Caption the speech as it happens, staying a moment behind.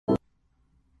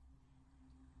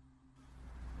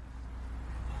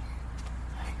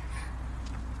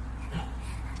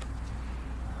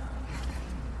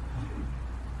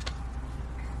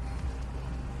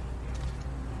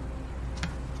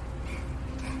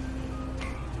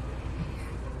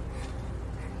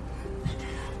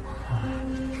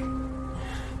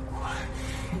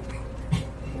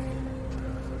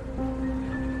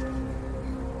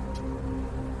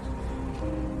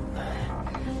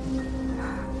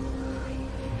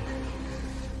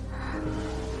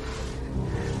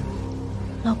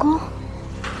老公。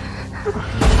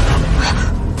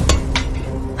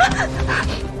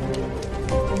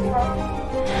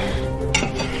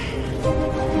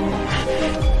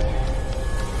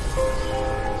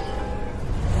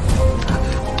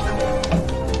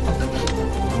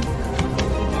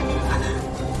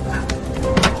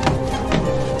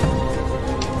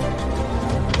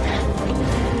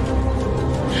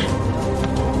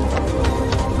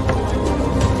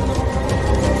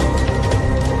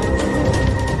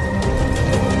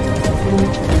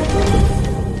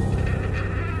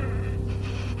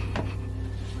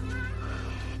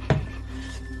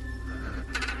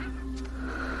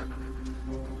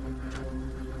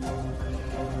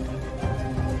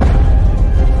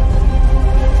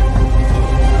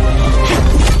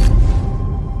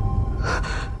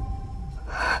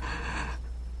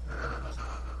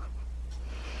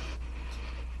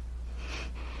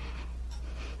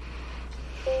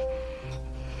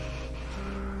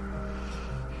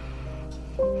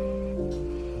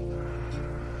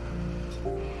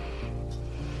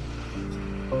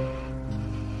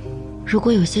如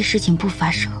果有些事情不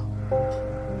发生，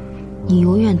你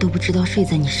永远都不知道睡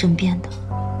在你身边的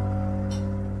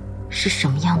是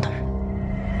什么样的人。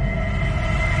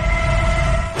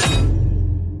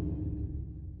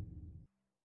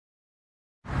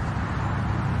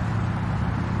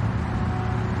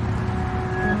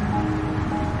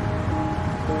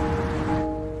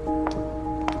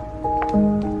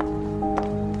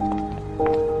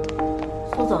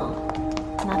苏总，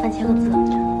麻烦签个字。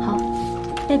好，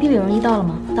被批评容易到了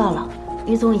吗？到了，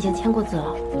于总已经签过字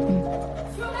了。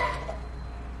徐若薇，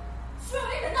徐若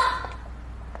薇人呢？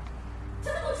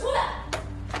叫他给我出来！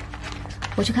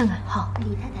我去看看。好，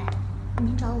李太太，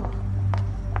您找我？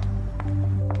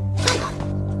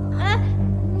哎，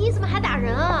你怎么还打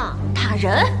人啊？打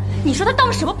人？你说他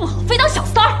当什么不好，非当小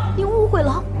三儿？你误会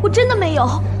了，我真的没有。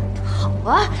好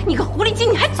啊，你个狐狸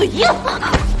精，你还嘴硬！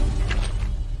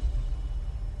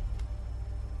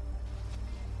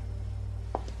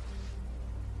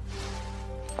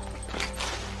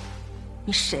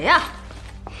你谁呀？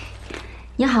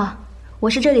你好，我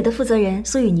是这里的负责人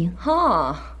苏雨宁。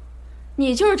哦，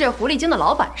你就是这狐狸精的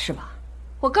老板是吧？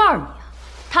我告诉你啊，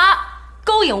他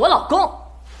勾引我老公，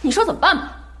你说怎么办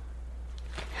吧？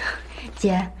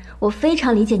姐，我非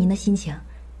常理解您的心情，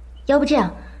要不这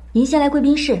样，您先来贵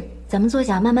宾室，咱们坐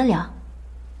下慢慢聊。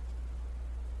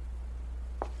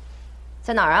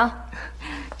在哪儿啊？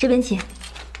这边请。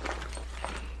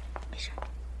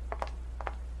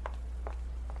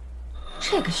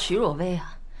这个徐若薇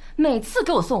啊，每次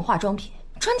给我送化妆品，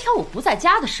专挑我不在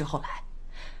家的时候来。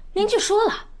邻居说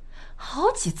了，好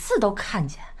几次都看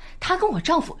见她跟我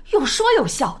丈夫又说又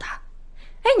笑的。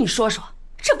哎，你说说，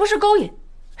这不是勾引，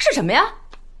是什么呀？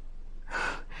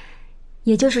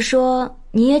也就是说，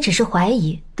你也只是怀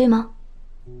疑，对吗？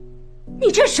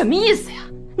你这什么意思呀？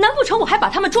难不成我还把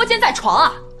他们捉奸在床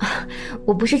啊？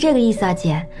我不是这个意思啊，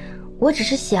姐，我只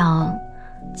是想，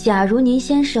假如您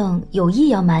先生有意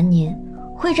要瞒您，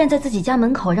会站在自己家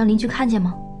门口让邻居看见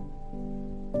吗？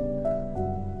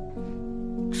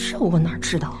这我哪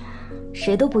知道啊？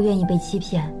谁都不愿意被欺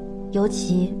骗，尤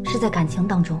其是在感情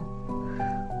当中。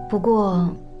不过，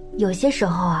有些时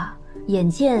候啊，眼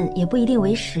见也不一定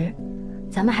为实，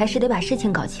咱们还是得把事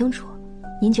情搞清楚。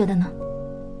您觉得呢？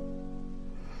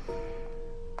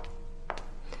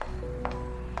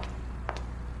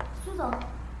苏总，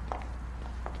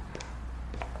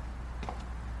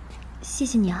谢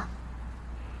谢你啊。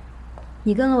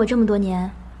你跟了我这么多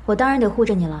年，我当然得护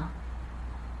着你了。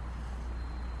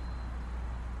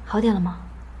好点了吗？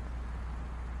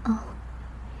哦。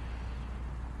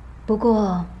不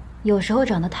过，有时候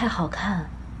长得太好看，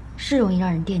是容易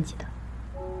让人惦记的。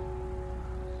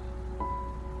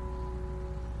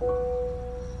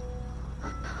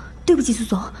对不起，苏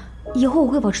总，以后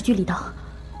我会保持距离的。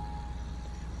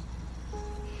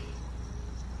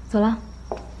走了，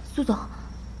苏总，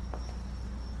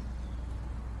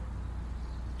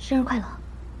生日快乐。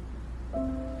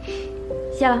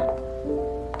谢了。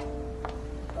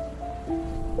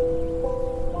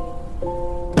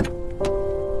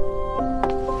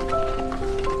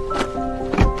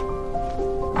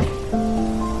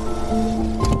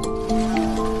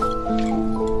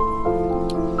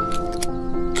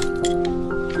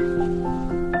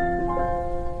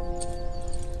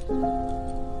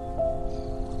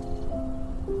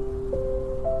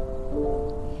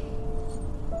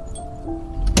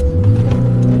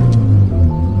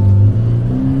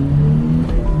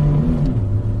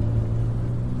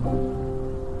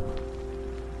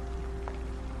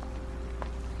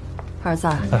儿子，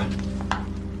哎，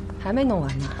还没弄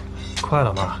完呢。快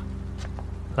了，妈。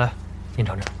来，您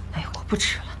尝尝。哎，我不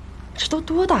吃了，这都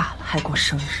多大了还过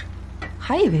生日，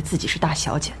还以为自己是大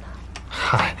小姐呢。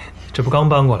嗨，这不刚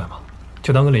搬过来吗？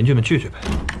就当跟邻居们聚聚呗。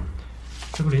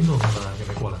这不林总他们也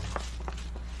没过来吗？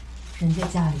人家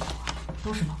家里头啊，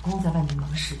都是老公在外面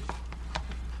忙事业，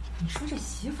你说这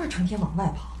媳妇儿成天往外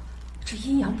跑，这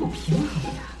阴阳不平衡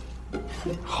呀。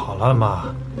好了，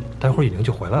妈，待会儿雨宁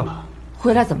就回来了。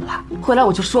回来怎么了？回来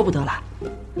我就说不得了。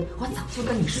我早就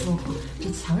跟你说过，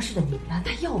这强势的女人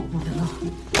她要不得。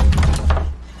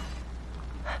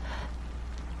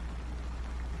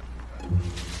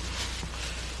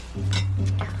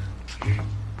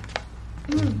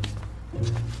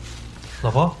老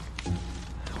婆，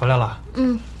回来了。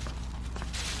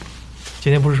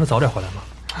今天不是说早点回来吗？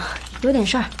有点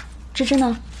事儿。芝芝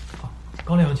呢？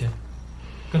刚练完琴，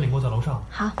跟李默在楼上。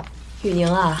好。雨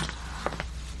宁啊，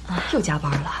又加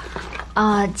班了。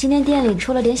今天店里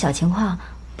出了点小情况，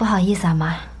不好意思啊，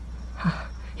妈。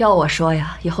要我说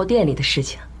呀，以后店里的事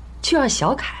情就让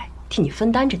小凯替你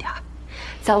分担着点儿，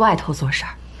在外头做事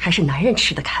儿还是男人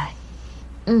吃得开。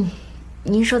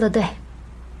您说的对。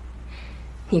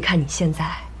你看你现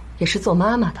在也是做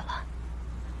妈妈的了，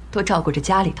多照顾着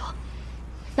家里头，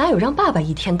哪有让爸爸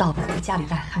一天到晚在家里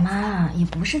带孩子？妈，也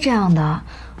不是这样的，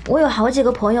我有好几个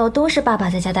朋友都是爸爸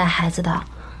在家带孩子的，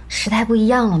时代不一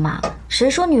样了嘛。谁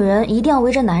说女人一定要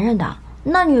围着男人的？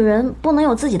那女人不能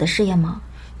有自己的事业吗？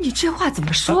你这话怎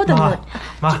么说的呢？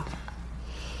妈，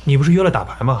你不是约了打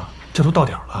牌吗？这都到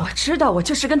点了。我知道，我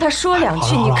就是跟他说两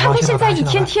句。你看他现在一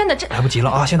天天的，这来不及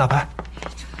了啊！先打牌。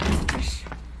真是。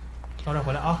早点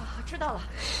回来啊！知道了。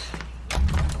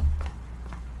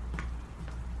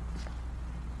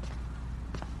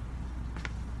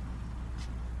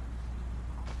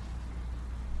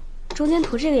中间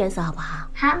涂这个颜色好不好？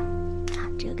好。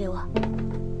这个给我。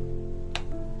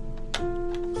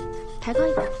抬高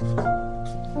一点，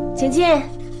请进。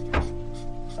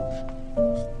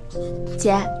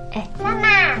姐，妈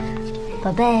妈，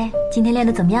宝贝，今天练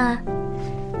得怎么样啊？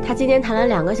他今天弹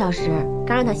了2个小时，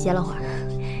刚让他歇了会儿。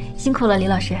辛苦了，李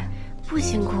老师。不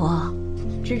辛苦，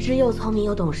芝芝又聪明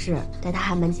又懂事，带她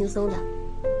还蛮轻松的。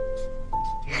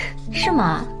是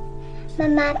吗？妈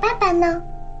妈，爸爸呢？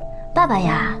爸爸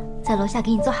呀，在楼下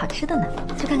给你做好吃的呢，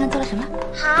去看看做了什么。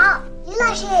好，李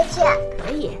老师也去。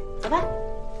可以，走吧。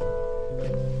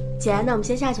姐，那我们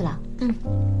先下去了。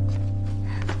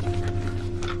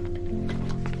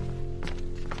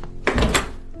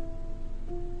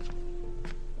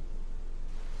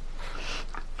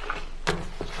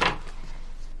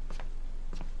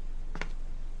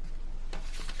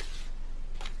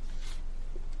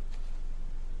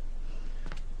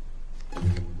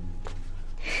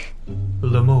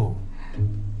L'amo,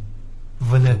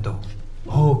 Veneto,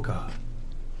 Hoga,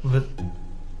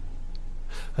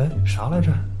啥来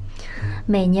着？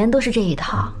每年都是这一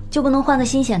套，就不能换个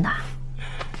新鲜的？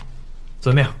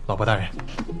遵命，老婆大人。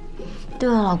对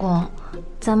了，老公，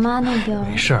咱妈那边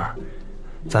没事儿，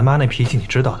咱妈那脾气你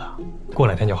知道的，过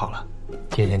2天就好了。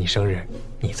今天你生日，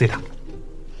你最大。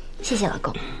谢谢老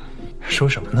公。说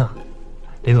什么呢？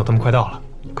林总他们快到了，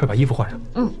快把衣服换上。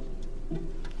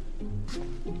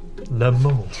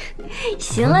L'amo。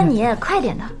行了你，快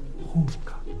点的。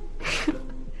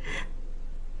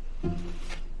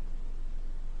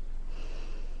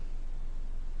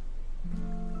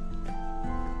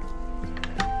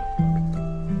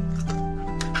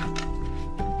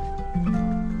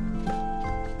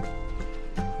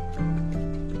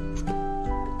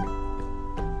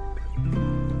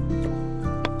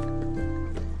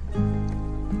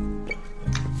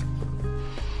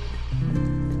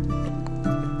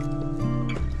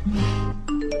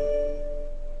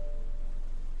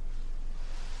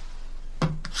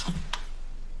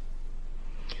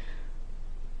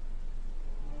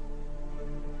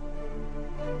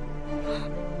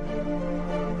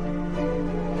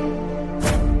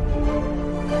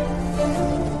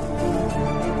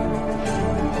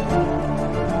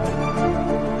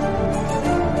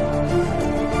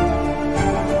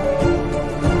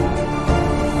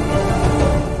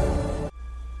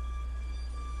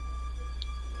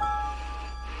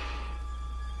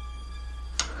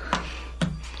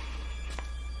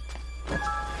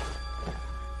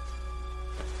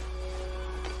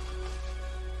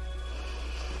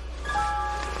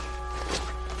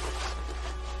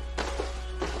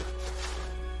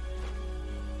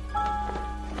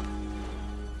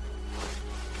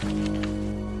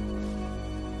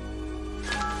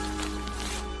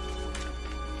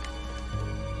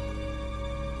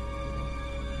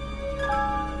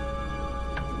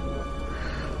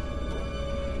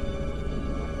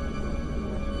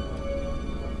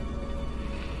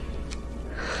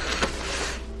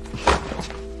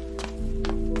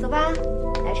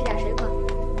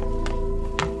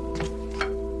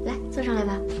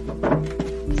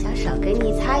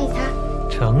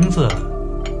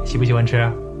不喜欢吃？来。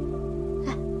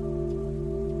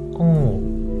哦，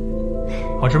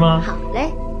好吃吗？好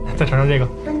嘞。再尝尝这个。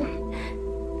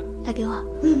来给我。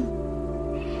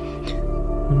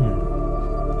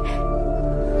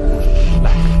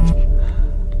来，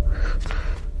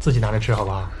自己拿来吃好不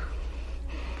好？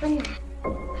不拿。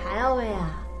还要喂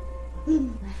啊？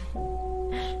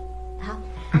好。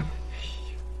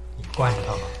你惯着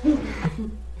他吧。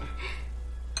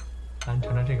来，你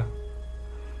尝尝这个。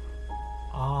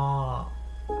啊，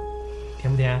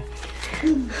甜不甜？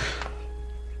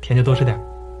甜就多吃点。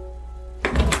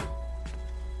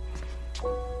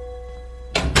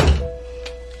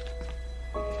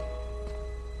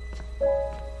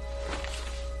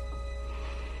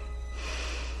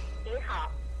您好，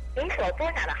您所拨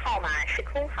打的号码是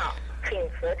空号，请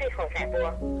核对后再拨。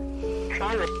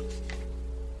Sorry。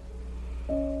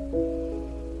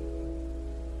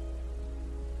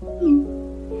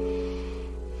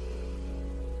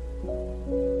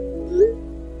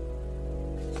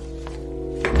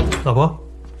老婆，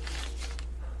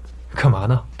干嘛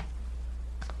呢？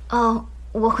哦，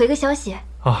我回个消息。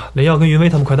啊，雷耀跟云薇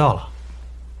他们快到了。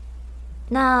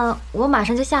那我马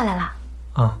上就下来了。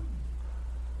啊，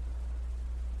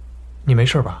你没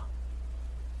事吧？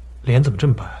脸怎么这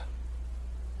么白？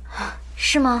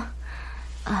是吗？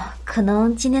啊，可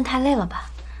能今天太累了吧。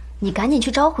你赶紧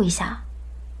去招呼一下。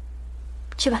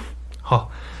去吧。好，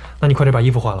那你快点把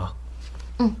衣服换了。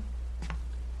嗯。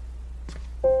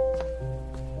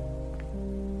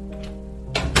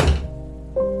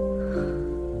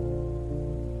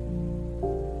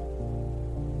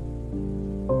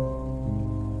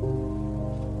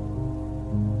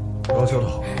装修的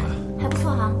好吗？还不错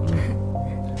哈。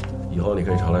以后你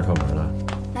可以常来串门了。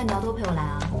那你要多陪我来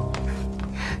啊。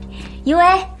云薇，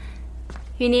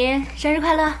雨宁，生日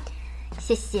快乐！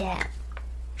谢谢。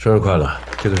生日快乐！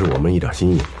这个是我们一点心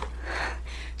意。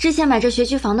之前买这学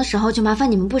区房的时候就麻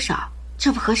烦你们不少，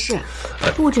这不合适。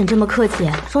不准这么客气，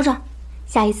收着。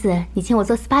下一次你请我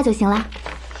做 SPA 就行啦。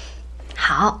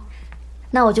好，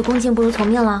那我就恭敬不如从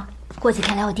命了。过几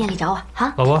天来我店里找我。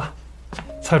好，老婆，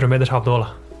菜准备的差不多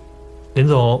了。林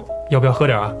总要不要喝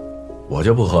点啊？我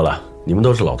就不喝了，你们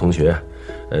都是老同学。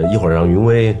一会儿让云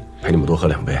薇陪你们多喝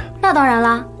2杯。那当然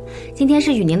啦，今天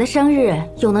是雨宁的生日，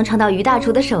又能尝到于大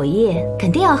厨的手艺，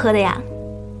肯定要喝的呀。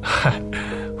嗨，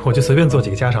我就随便做几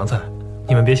个家常菜，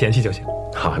你们别嫌弃就行。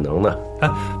哪能呢？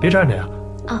哎，别站着呀！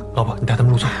啊，老婆，你带他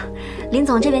们入座。林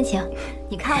总这边请。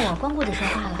你看我光顾着说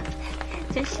话了，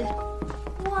真是。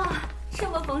哇，这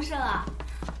么丰盛啊，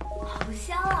好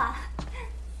香啊！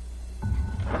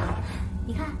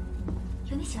你看，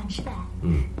有你喜欢吃的。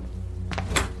嗯。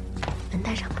门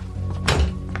带上吧。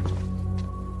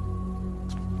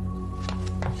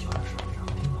小点声，让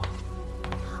他听到。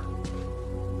好，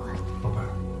乖。宝贝儿，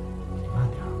你慢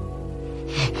点。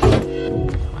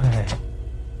哎，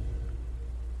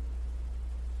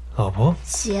老婆，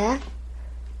姐，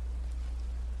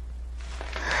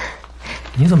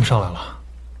你怎么上来了？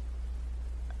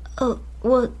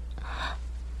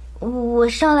我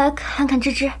上来看看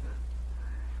芝芝。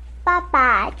爸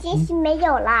爸，惊喜没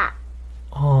有了。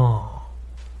哦，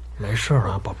没事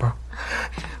啊，宝贝儿。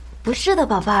不是的，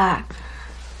宝贝儿，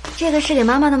这个是给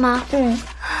妈妈的吗？嗯，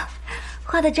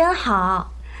画的真好，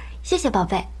谢谢宝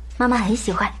贝，妈妈很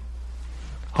喜欢。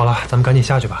好了，咱们赶紧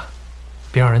下去吧，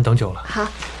别让人等久了。好，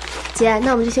姐，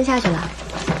那我们就先下去了。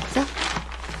走，来，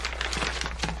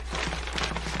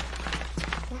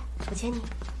我牵你。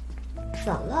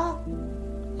走了。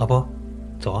老婆，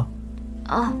走啊。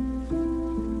哦。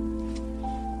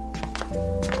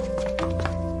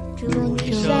祝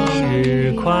你生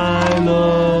日快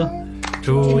乐，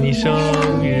祝你生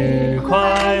日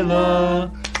快乐，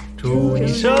祝你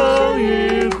生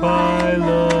日快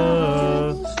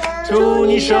乐，祝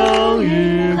你生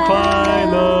日快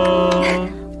乐。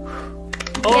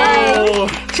哦，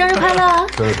生日快乐！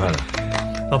生日快乐！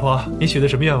老婆，你许的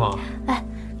什么愿望？哎，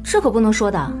这可不能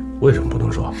说的。为什么不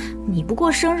能说？你不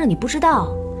过生日，你不知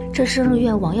道，这生日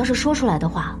愿望要是说出来的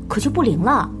话，可就不灵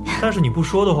了。但是你不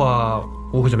说的话，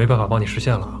我可就没办法帮你实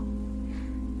现了。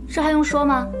这还用说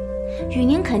吗？雨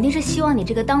宁肯定是希望你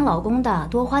这个当老公的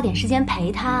多花点时间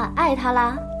陪她、爱她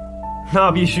啦。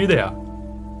那必须的呀！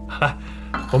来，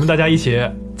我们大家一起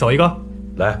走一个。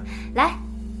来，来，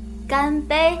干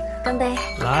杯！干杯！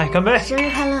来，干杯！生日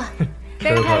快乐！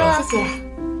生日快乐！谢谢。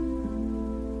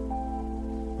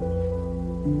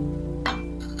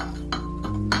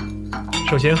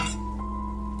寿星，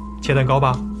切蛋糕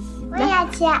吧。我要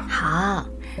切。好，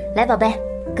来，宝贝，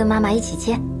跟妈妈一起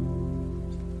切。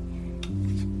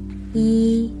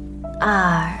1、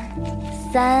2、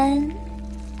3，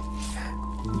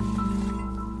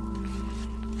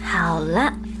好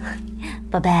了，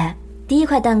宝贝，第一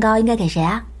块蛋糕应该给谁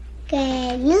啊？给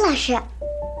林老师。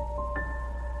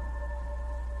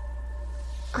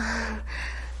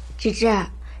芝芝，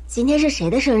今天是谁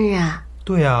的生日啊？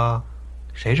对啊，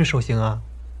谁是寿星啊？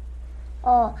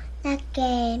哦，那给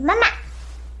妈妈。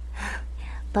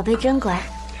宝贝真乖。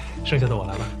剩下的我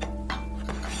来吧。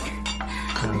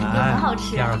很好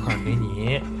吃。第二块给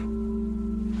你。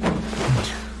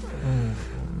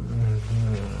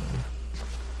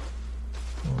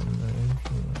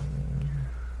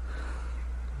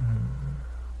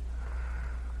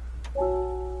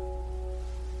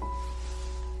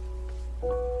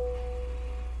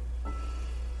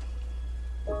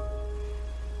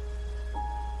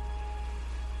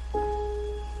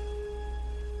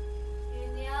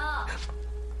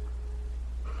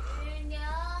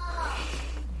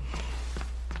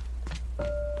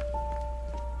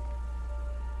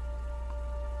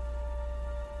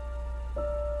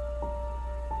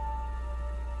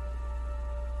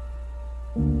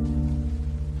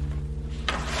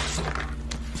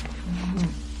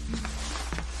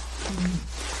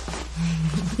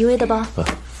余威的包。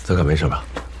泽凯没事吧？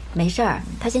没事儿，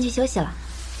他先去休息了。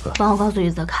帮我告诉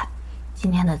于泽凯，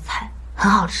今天的菜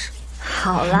很好吃。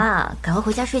好啦，赶快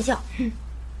回家睡觉。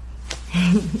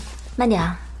慢点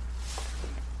啊。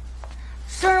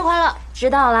生日快乐！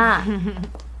知道啦。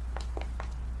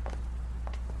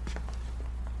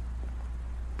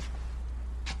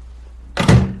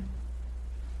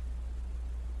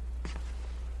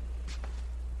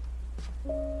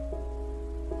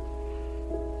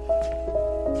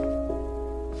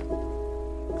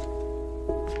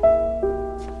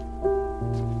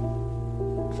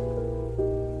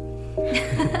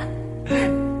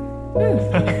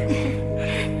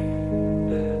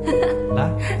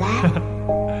来，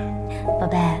宝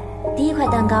贝，第一块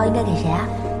蛋糕应该给谁啊？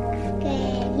给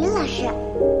林老师。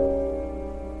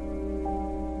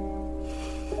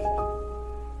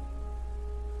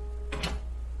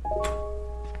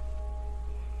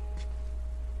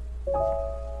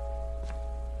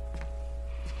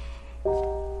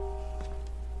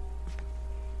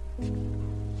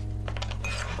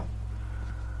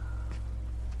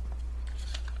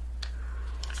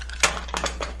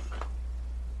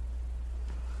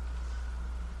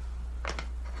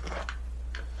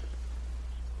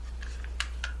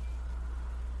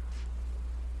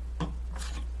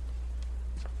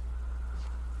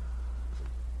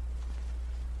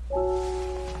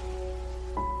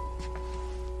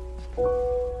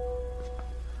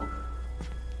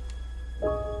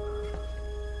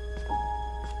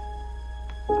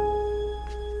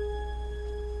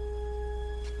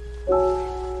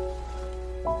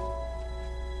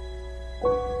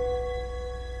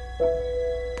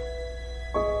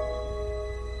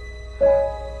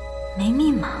没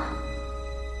密码。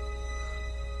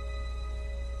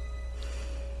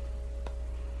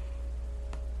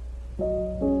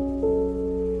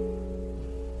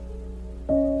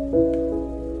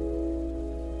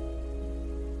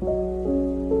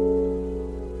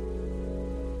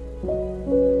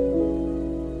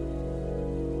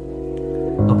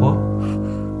老婆，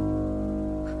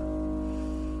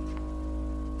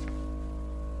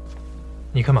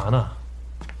你干嘛呢？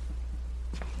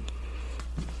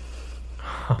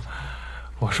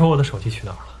我说我的手机去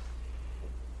哪儿了？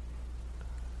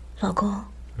老公，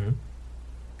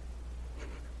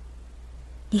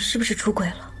你是不是出轨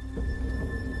了？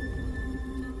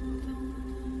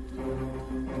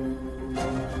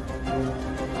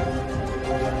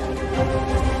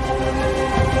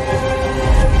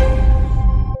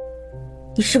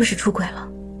你是不是出轨了？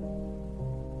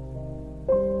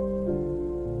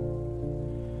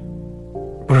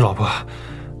不是老婆，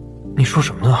你说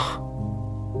什么呢？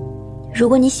如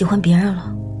果你喜欢别人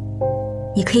了，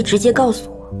你可以直接告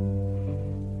诉我。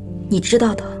你知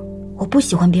道的，我不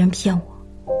喜欢别人骗我。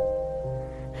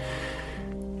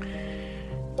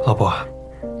老婆，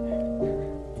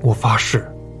我发誓，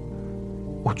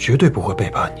我绝对不会背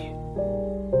叛你。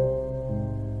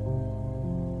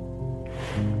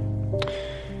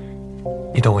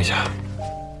你等我一下。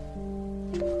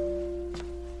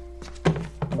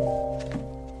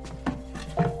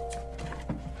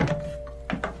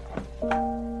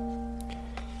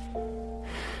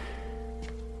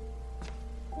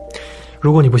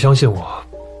如果你不相信我，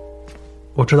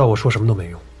我知道我说什么都没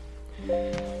用。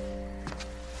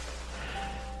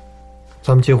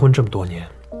咱们结婚这么多年，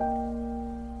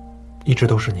一直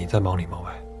都是你在忙里忙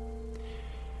外。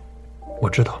我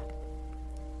知道，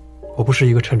我不是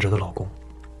一个称职的老公，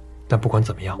但不管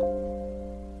怎么样，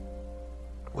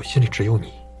我心里只有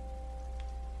你。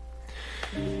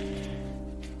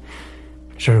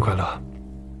生日快乐！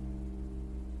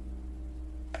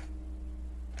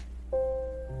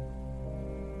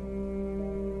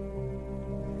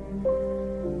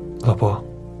老婆，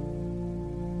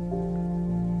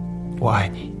我爱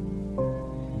你。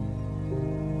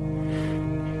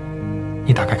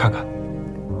你打开看看。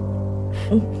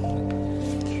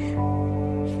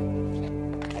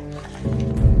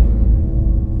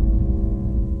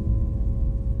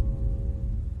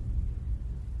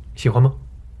喜欢吗？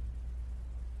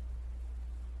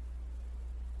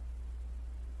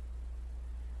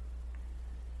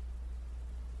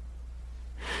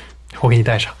我给你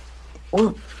带上。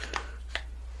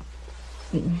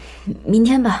明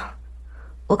天吧，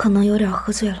我可能有点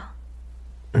喝醉了。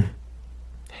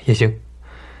也行。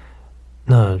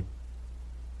那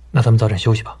咱们早点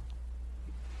休息吧。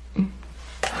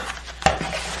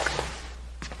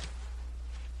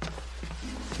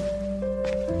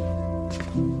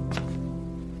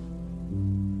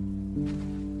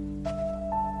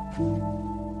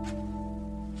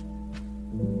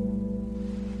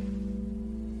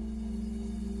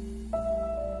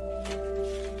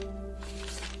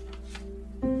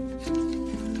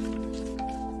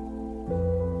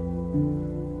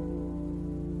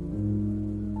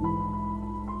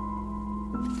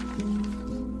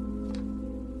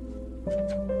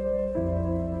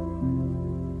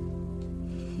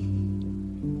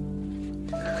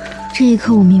这一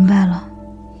刻我明白了，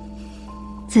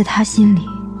在他心里，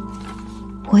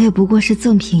我也不过是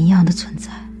赠品一样的存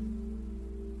在。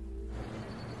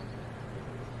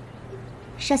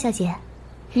邵小姐，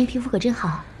您皮肤可真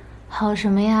好。好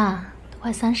什么呀，都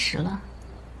快30了。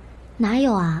哪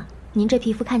有啊，您这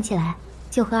皮肤看起来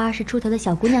就和20出头的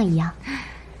小姑娘一样。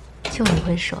就你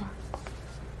会说。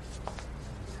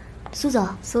苏总，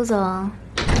苏总，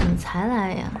怎么才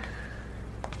来呀？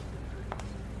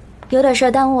有点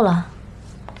事耽误了。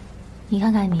你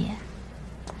看看你，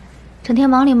整天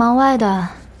忙里忙外的，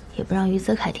也不让于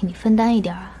泽凯替你分担一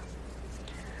点啊。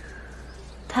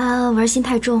他玩心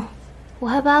太重，我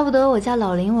还巴不得我家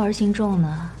老林玩心重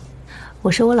呢。我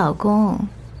是我老公，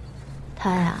他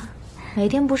呀，每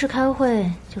天不是开会，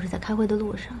就是在开会的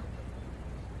路上。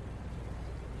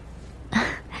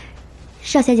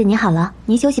邵小姐你好了，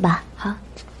您休息吧。好，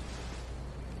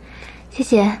谢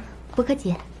谢。不客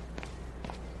气。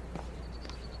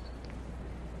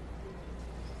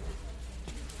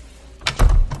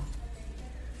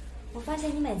我发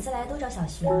现你每次来都找小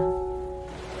徐啊。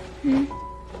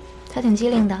他挺机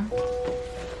灵的，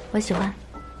我喜欢。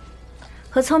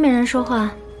和聪明人说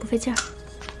话不费劲儿。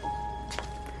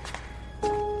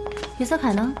于泽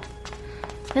凯呢？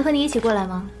没和你一起过来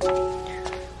吗？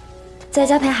在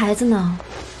家陪孩子呢。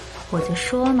我就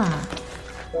说嘛，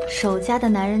守家的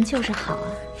男人就是好啊。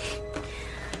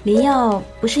林耀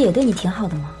不是也对你挺好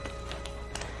的吗？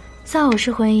算我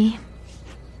是婚姻，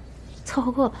凑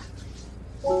合过吧。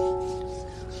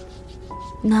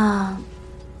那，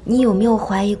你有没有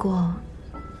怀疑过，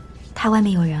他外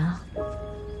面有人啊？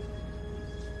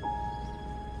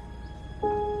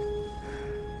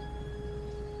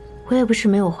我也不是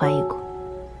没有怀疑过，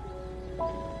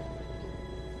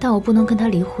但我不能跟他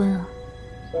离婚啊。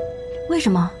为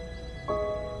什么？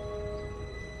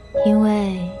因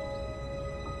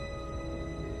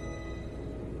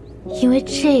为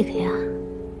这个呀，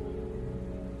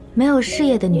没有事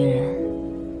业的女人，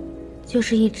就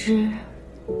是一只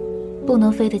不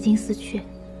能飞的金丝雀，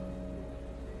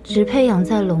只配养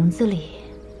在笼子里。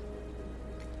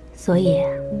所以，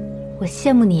我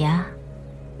羡慕你啊。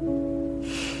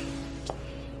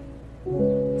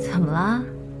怎么了？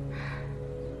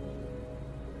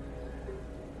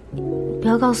不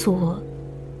要告诉我，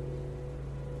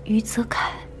于泽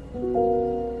凯。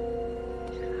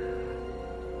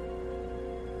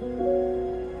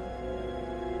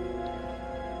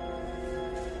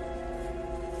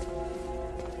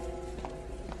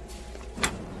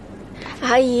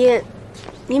阿姨，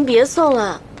您别送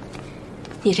了。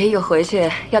你这一个回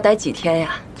去要待几天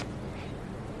呀？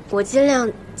我尽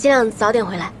量早点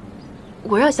回来。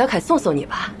我让小凯送你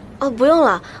吧。哦，不用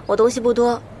了，我东西不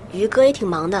多，于哥也挺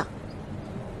忙的。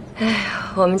哎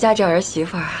呀，我们家这儿媳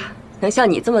妇儿啊，能像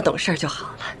你这么懂事就好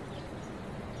了。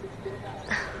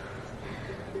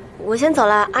我先走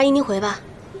了，阿姨您回吧。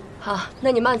好，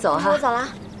那你慢走哈。我走了。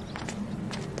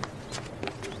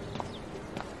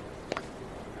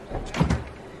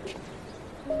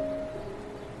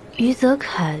于泽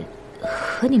凯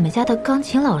和你们家的钢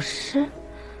琴老师？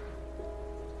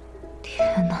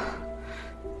天哪，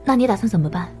那你打算怎么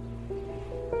办？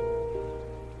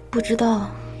不知道，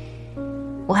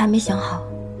我还没想好。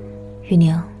雨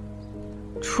宁，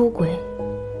出轨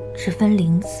只分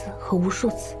0次和无数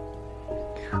次。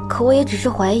可我也只是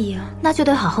怀疑啊。那就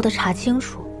得好好的查清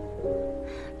楚。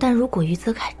但如果于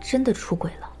泽凯真的出轨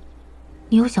了，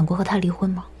你有想过和他离婚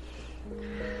吗？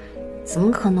怎么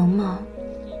可能嘛？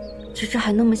芝芝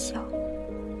还那么小。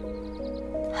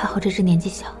还好芝芝年纪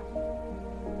小，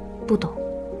不懂。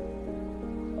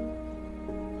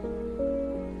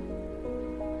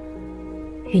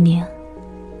雨宁，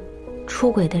出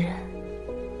轨的人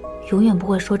永远不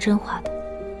会说真话的。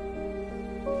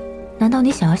难道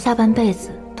你想要下半辈子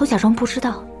都假装不知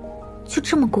道，就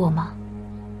这么过吗？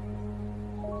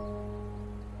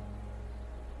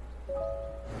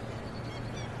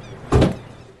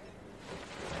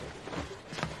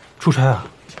出差啊？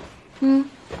嗯，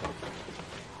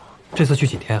这次去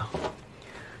几天啊？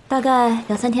大概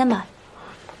2、3天吧。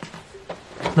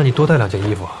那你多带2件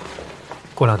衣服啊，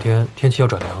过2天天气要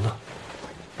转凉的。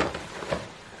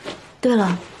对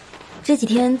了，这几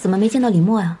天怎么没见到李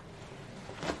默呀？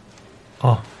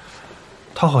哦，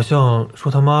他好像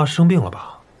说他妈生病了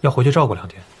吧，要回去照顾2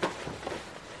天。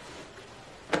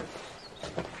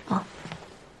哦，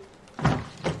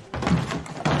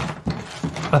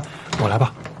哎，我来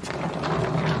吧。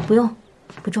不用，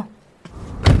不重。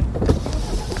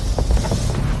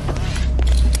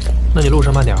那你路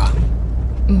上慢点啊。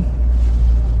嗯。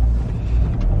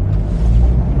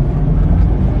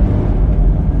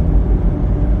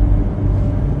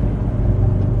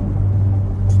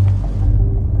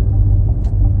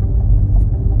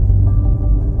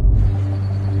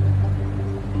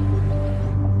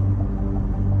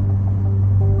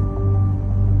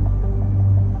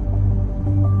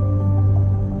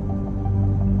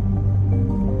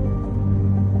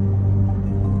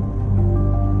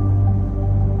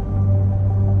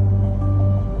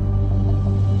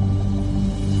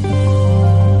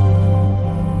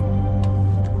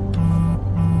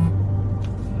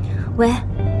喂，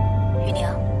雨宁，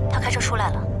他开车出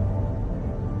来了。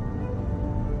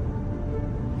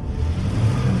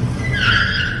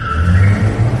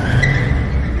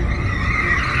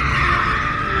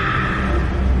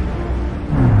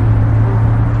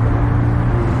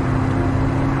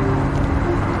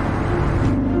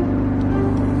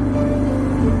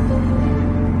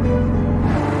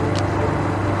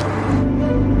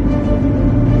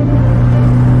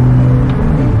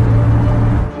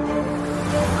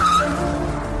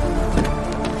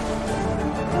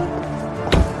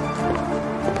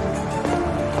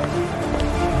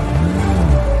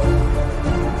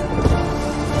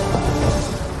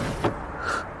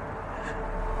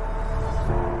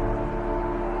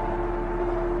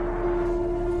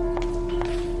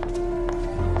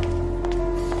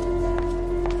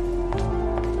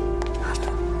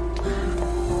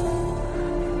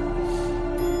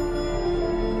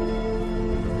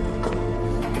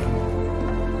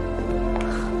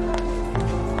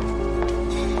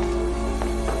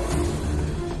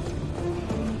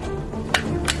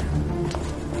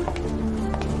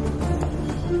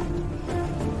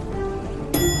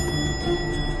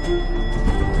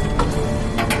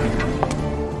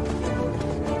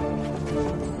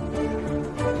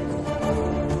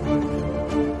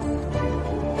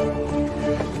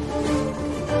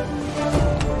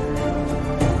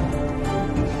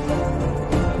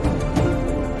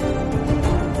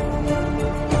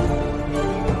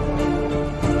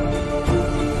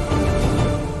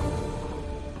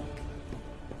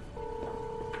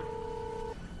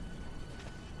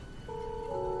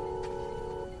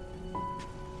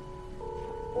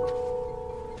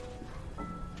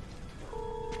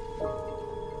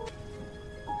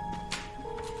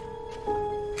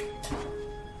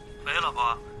喂，老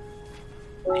婆，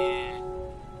你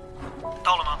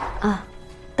到了吗？啊，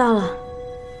到了。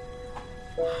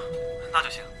那就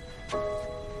行。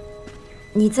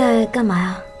你在干嘛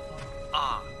呀？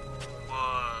啊，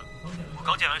我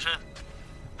刚健完身，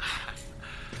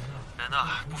人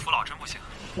呐，不服老真不行。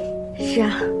是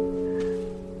啊。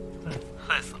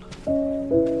累死了。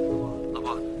老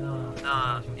婆，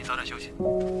那你早点休息，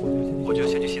我就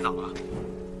先去洗澡了。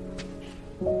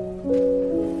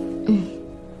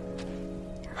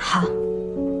好。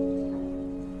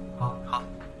好，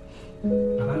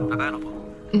拜拜，老婆。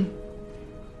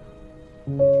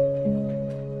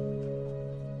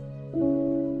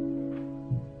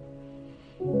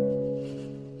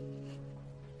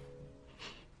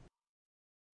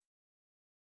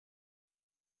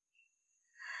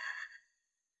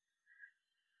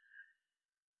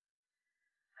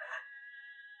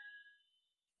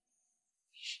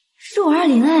是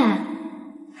520哎，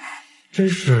真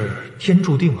是天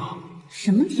注定啊！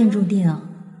什么天注定？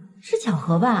是巧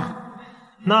合吧？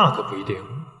那可不一定。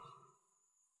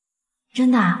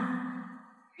真的？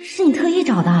是你特意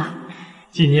找的？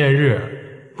纪念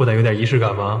日不得有点仪式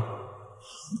感吗？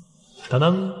当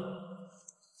当。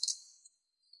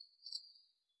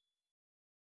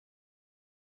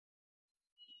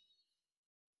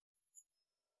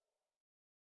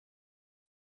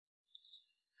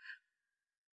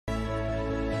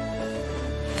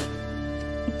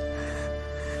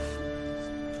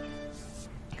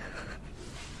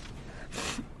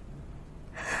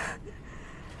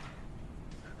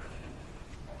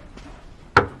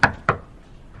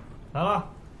来了。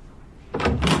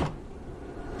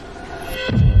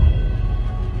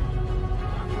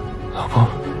老婆。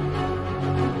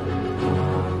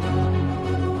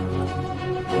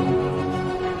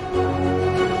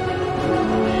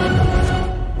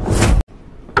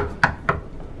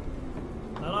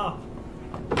来了。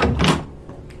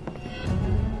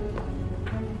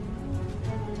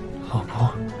老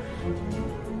婆。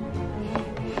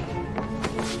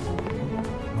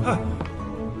哎。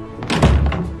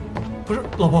不是，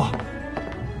老婆，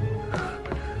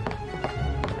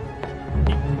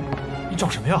你找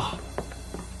什么呀？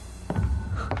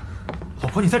老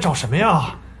婆，你在找什么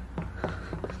呀？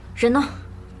人呢？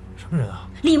什么人啊？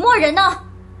李默人呢？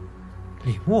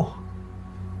李默？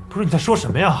不是，你在说什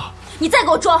么呀？你再给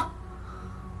我装！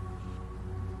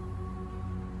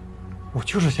我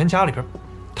就是嫌家里边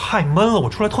太闷了，我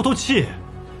出来透透气。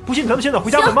不信咱们现在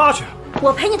回家问妈去。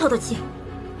我陪你透透气。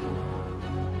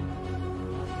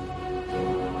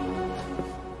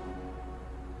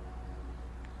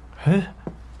哎，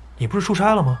你不是出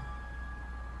差了吗？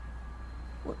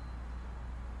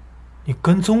你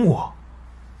跟踪我？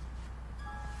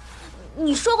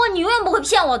你说过你永远不会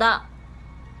骗我的，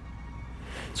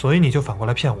所以你就反过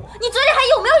来骗我？你嘴里还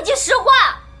有没有一句实话？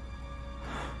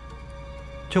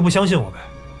就不相信我呗？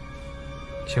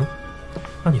行，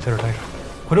那你在这儿待着，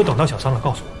回头等到小三了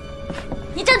告诉我。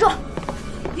你站住！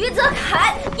于泽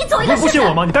凯，你走一个！你不信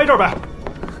我吗？你待这儿呗。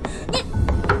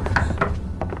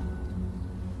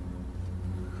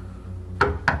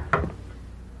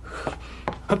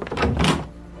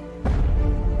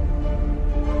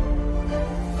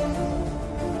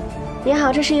你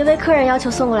好，这是一位客人要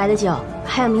求送过来的酒，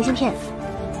还有明信片。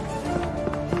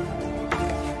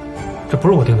这不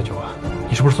是我订的酒啊，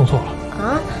你是不是送错了？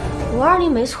啊，520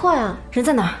没错呀。人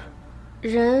在哪儿？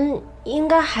人应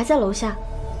该还在楼下。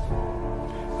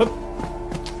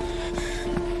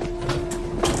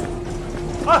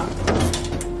哎！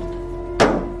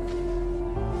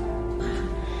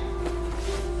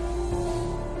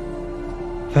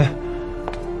哎，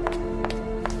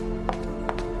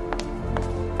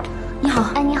你好，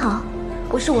哎，你好，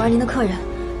我是520的客人，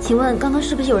请问刚刚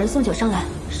是不是有人送酒上来？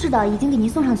是的，已经给您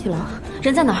送上去了。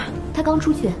人在哪儿？他刚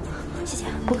出去。谢谢，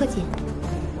不客气。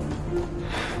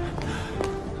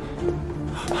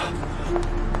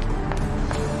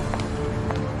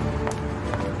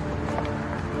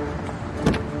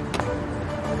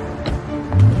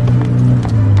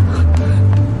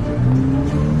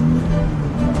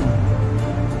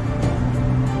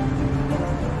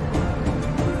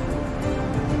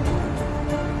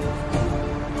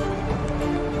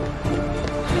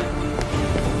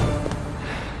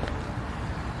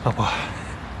老婆，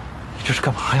你这是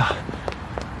干嘛呀？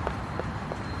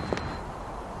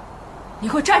你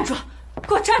给我站住！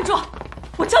给我站住！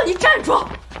我叫你站住！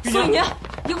苏雨宁，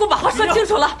你给我把话说清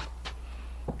楚了。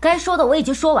该说的我已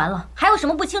经说完了，还有什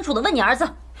么不清楚的？问你儿子。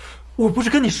我不是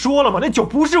跟你说了吗？那酒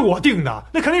不是我订的，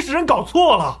那肯定是人搞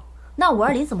错了。那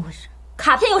520怎么回事？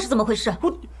卡片又是怎么回事？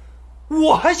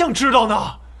我还想知道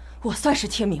呢。我算是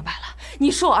听明白了，你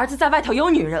说我儿子在外头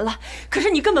有女人了，可是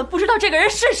你根本不知道这个人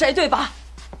是谁，对吧？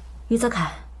于泽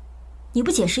凯，你不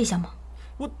解释一下吗？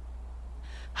我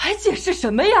还解释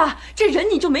什么呀？这人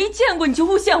你就没见过，你就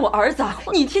诬陷我儿子？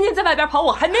你天天在外边跑，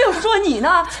我还没有说你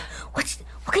呢。我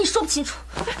跟你说不清楚。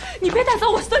你别带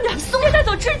走我孙女，别带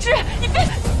走芝芝，你别，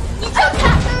你就看。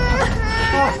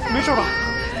啊，没事吧？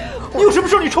你有什么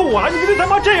事你冲我来，你别对他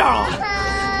妈这样啊！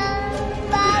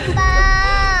爸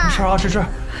爸，没事啊，芝芝，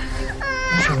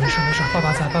没事，爸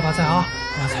爸在啊，爸爸在。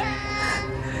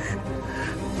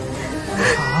不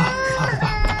怕啊，不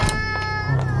怕。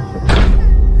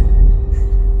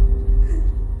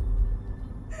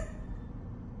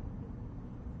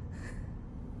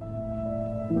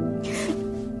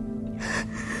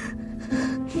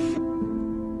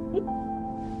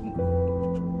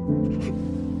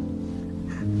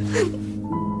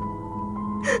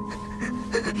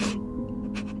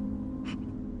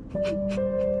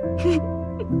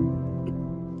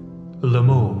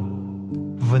L'amour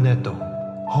veneto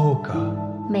hoga。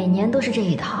每年都是这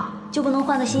一套，就不能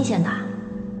换个新鲜的？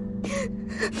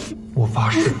我发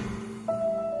誓，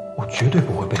我绝对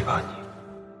不会背叛你，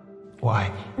我爱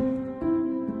你。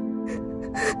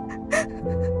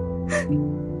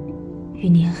雨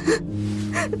宁，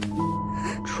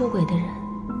出轨的人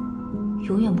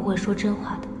永远不会说真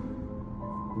话的。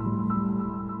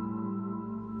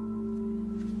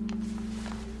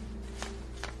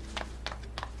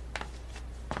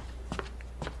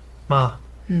妈，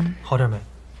好点没？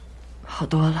好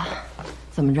多了。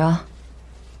怎么着？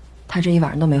他这一晚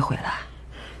上都没回来？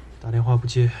打电话不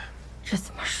接，这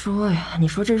怎么说呀？你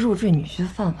说这入赘女婿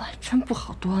饭碗真不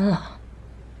好端啊。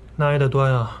那也得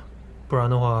端啊，不然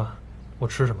的话，我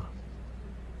吃什么？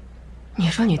你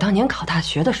说你当年考大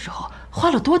学的时候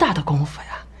花了多大的功夫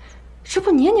呀？这不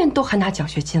年年都还拿奖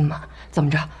学金吗？怎么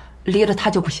着，离了他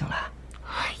就不行了？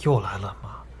哎，又来了妈，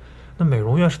那美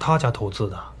容院是他家投资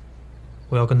的，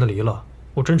我要跟他离了，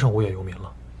我真成无业游民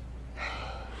了。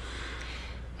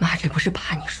妈，这不是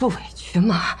怕你受委屈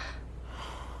吗？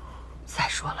再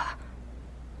说了，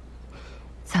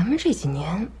咱们这几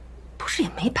年不是也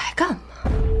没白干吗？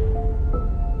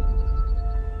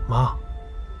妈，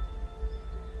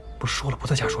不是说了不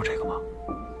在家说这个吗？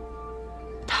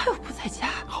他又不在家。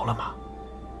好了，妈，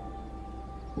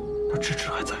那芝芝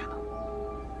还在呢。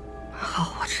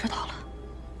好，我知道了。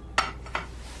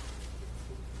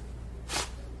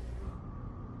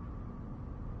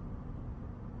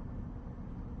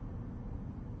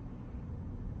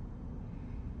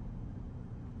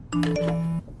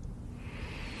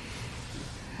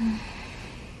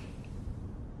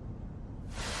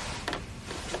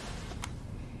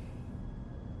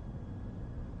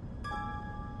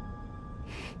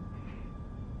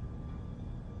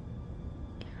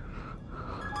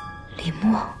李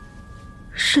默，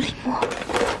是李默。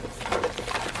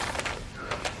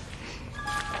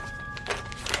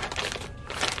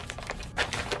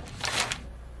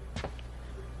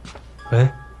喂，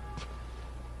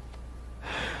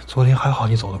昨天还好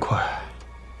你走得快，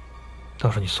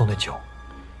当时你送那酒，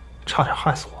差点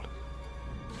害死我了。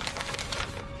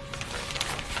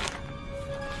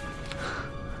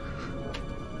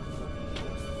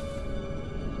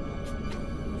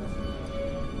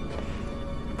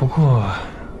不过，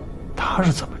他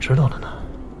是怎么知道的呢？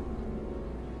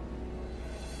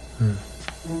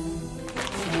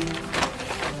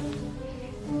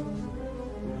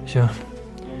行，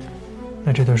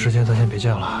那这段时间咱先别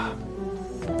见了，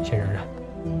先忍忍。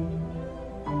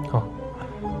好，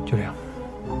就这样。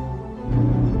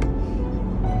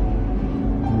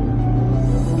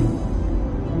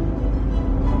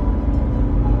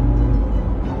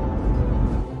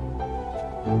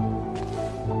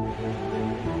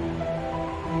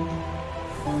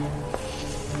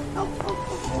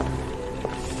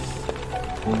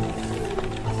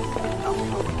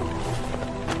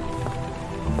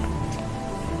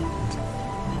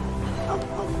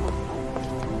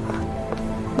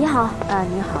你好，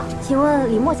你好，请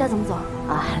问李默家怎么走？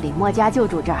李默家就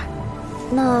住这儿。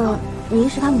那您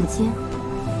是他母亲？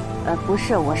不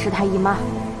是，我是他姨妈。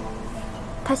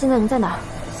他现在人在哪儿？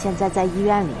现在在医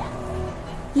院里。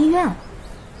医院？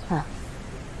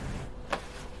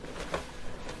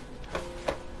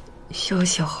休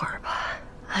息会儿吧。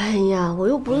哎呀，我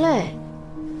又不累。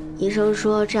医生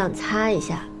说这样擦一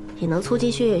下也能促进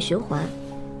血液循环。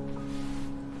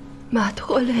妈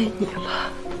拖累你了。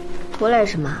拖累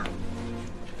什么？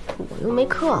我又没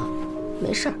课，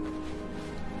没事儿。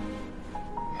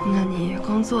那你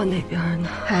工作那边呢？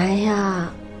哎呀，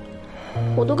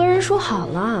我都跟人说好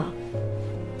了。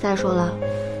再说了，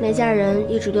那家人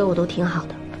一直对我都挺好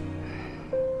的。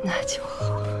那就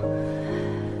好。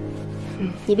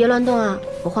你别乱动啊，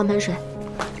我换盆水。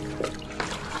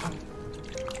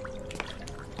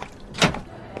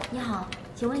你好，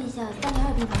请问一下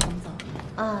302病房怎么走？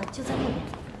就在那边。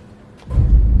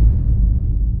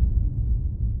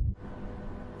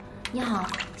你好，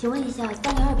请问一下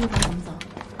302病房怎么走？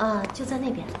就在那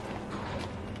边。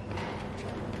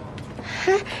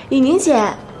嗨，雨宁姐。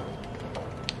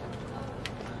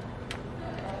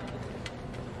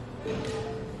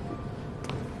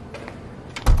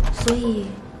所以，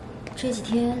这几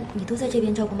天你都在这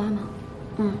边照顾妈妈？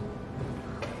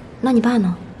那你爸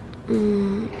呢？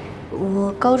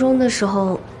我高中的时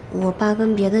候，我爸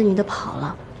跟别的女的跑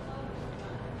了。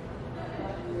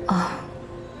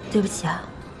对不起啊。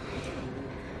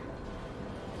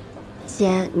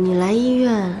姐，你来医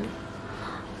院？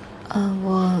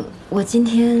我今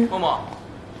天……默默，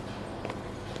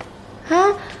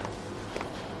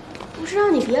不是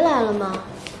让你别来了吗？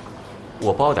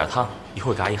我煲了点汤，一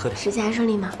会儿给阿姨喝点。实习还顺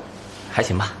利吗？还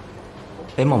行吧。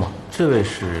哎，默默，这位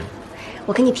是？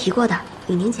我跟你提过的，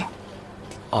雨宁姐。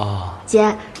哦。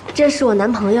姐，这是我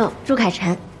男朋友祝凯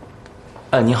晨。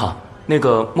你好，那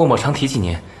个默默常提起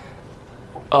您。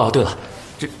哦，对了，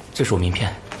这是我名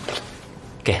片，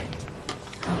给。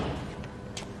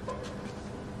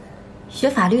学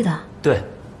法律的？对，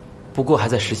不过还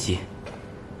在实习。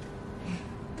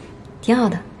挺好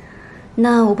的，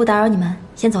那我不打扰你们，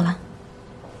先走了。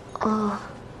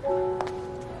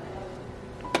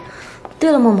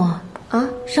对了，默默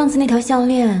上次那条项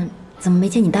链怎么没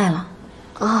见你戴了？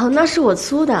那是我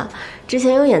粗的，之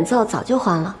前有眼皂，早就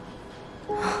换了。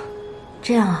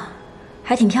这样啊，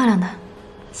还挺漂亮的。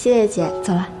谢谢姐，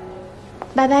走了，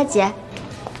拜拜姐。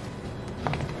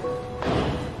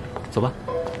走吧。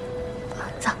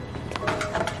走。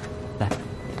来，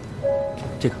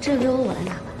这个。这个给我来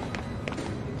拿吧。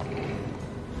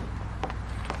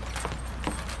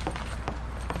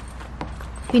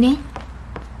雨宁，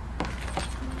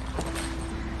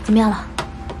怎么样了？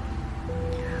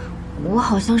我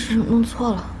好像是弄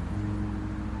错了。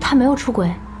他没有出轨。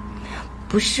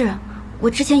不是，我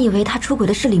之前以为他出轨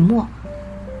的是李默，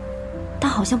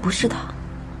但好像不是他。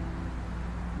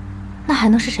那还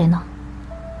能是谁呢？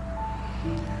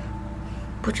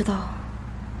不知道。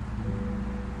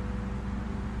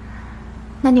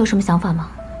那你有什么想法吗？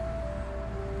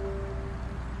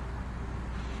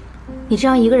你这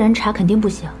样一个人查肯定不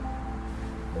行。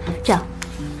这样，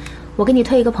我给你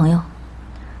推一个朋友。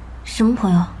什么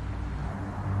朋友？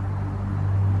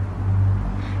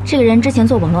这个人之前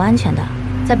做网络安全的，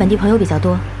在本地朋友比较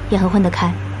多，也很混得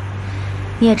开。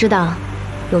你也知道，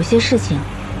有些事情，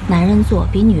男人做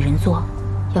比女人做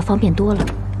要方便多了。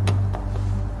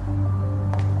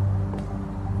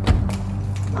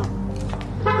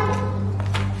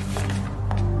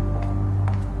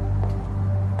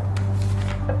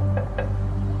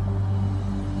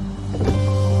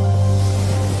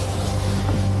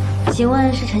请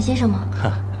问是陈先生吗？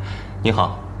你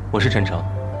好，我是陈诚，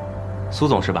苏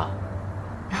总是吧？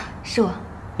是我。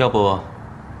要不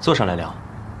坐上来聊？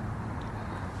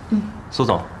嗯。苏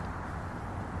总，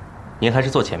您还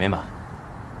是坐前面吧。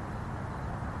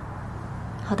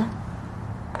好的。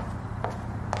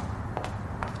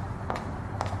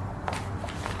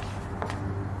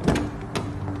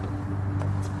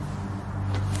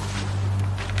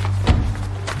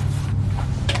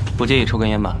不介意抽根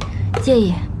烟吧？介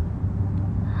意。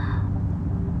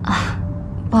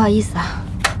不好意思啊。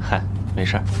嗨，没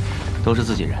事儿，都是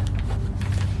自己人。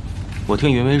我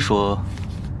听云薇说，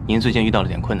您最近遇到了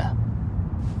点困难。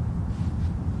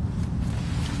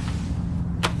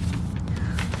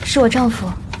是我丈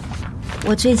夫，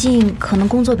我最近可能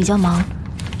工作比较忙，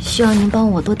需要您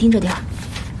帮我多盯着点儿。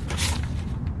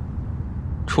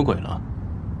出轨了？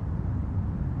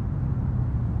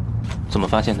怎么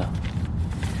发现的？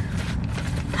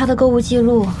他的购物记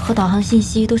录和导航信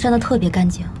息都删得特别干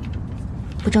净，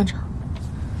不正常。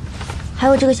还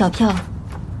有这个小票，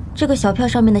这个小票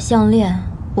上面的项链，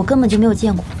我根本就没有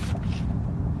见过。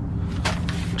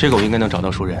这个我应该能找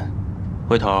到熟人，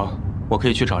回头我可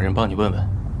以去找人帮你问问。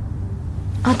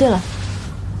啊，对了，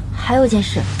还有件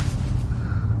事。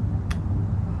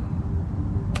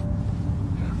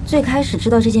最开始知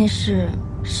道这件事，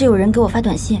是有人给我发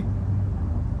短信。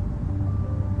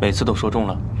每次都说中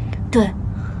了？对，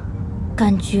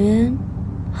感觉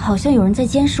好像有人在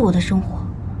监视我的生活。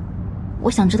我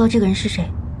想知道这个人是谁。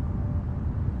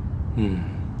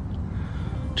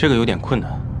这个有点困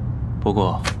难，不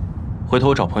过回头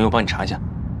我找朋友帮你查一下。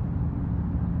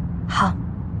好，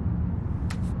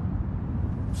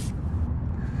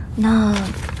那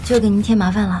就给您添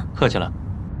麻烦了。客气了。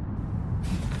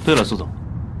对了，苏总，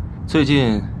最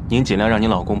近您尽量让您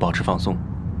老公保持放松，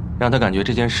让他感觉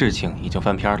这件事情已经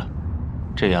翻篇了，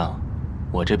这样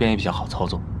我这边也比较好操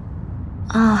作。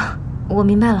啊，我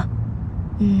明白了。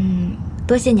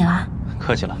多谢你了。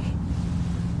客气了。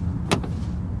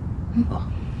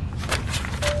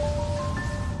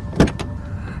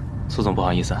苏总，不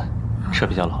好意思，车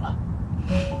比较老了。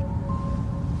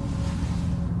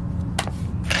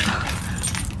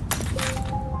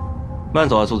慢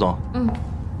走啊，苏总。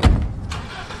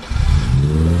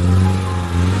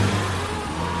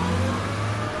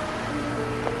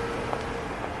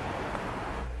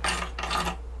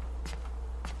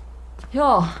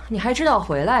哟，你还知道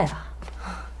回来呀？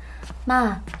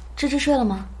妈，芝芝睡了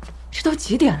吗？这都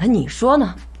几点了，你说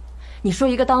呢？你说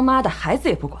一个当妈的孩子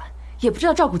也不管，也不知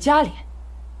道照顾家里，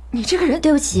你这个人……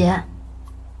对不起。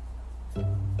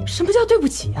什么叫对不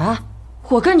起啊？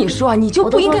我跟你说，你就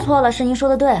不应该……我都说错了，是您说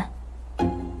的对。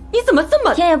你怎么这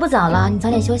么……天也不早了，你早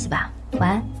点休息吧，晚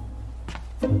安。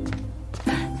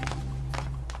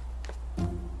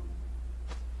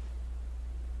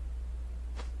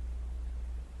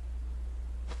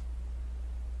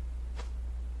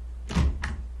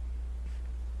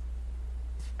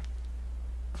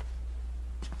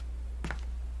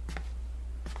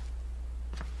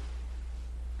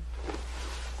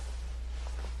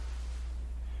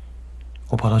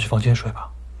我抱他去房间睡吧。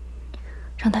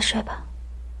让他睡吧。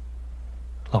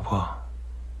老婆，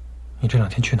你这2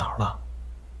天去哪儿了？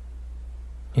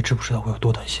你知不知道我有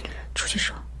多担心你？出去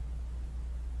说。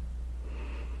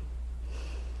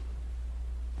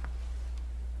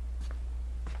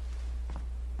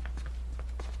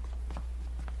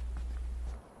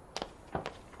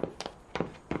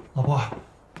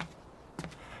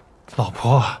老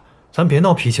婆，咱别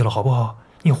闹脾气了好不好？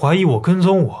你怀疑我跟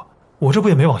踪我这不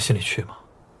也没往心里去吗？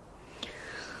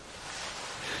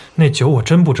那酒我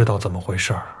真不知道怎么回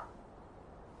事儿，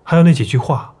还有那几句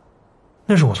话，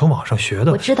那是我从网上学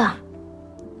的。我知道。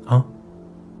啊？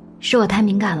是我太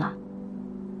敏感了。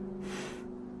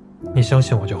你相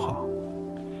信我就好。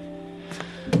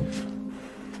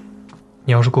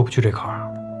你要是过不去这坎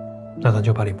儿，那咱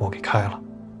就把李默给开了。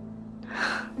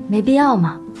没必要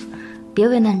嘛，别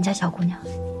为难人家小姑娘。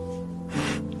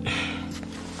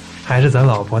还是咱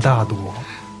老婆大度。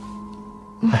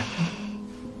哎，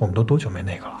我们都多久没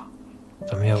那个了？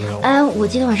咱们要不要？哎，我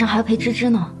今天晚上还要陪芝芝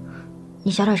呢，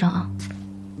你小点声啊。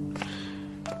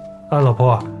哎，老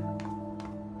婆。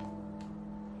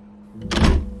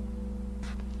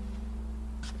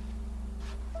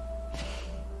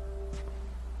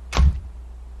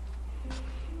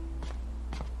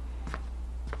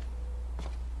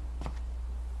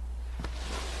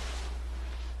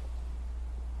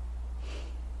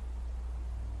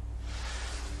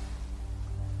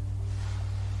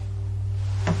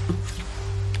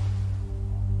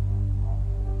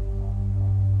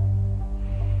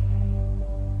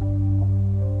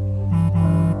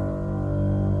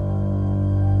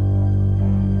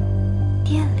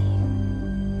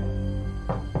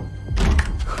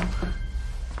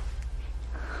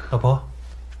老婆，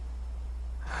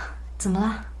怎么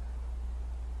了？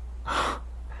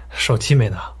手机没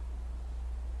拿。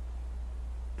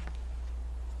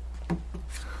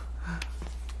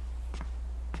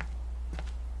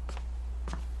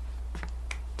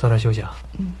早点休息啊。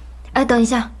哎，等一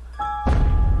下。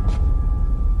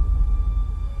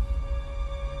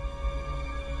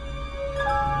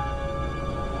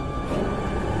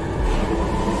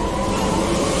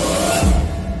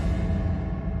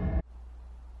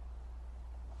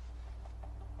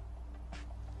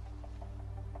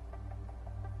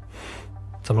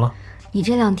怎么了？你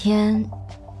这2天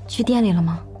去店里了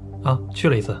吗？啊，去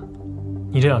了一次。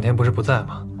你这2天不是不在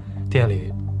吗？店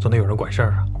里总得有人管事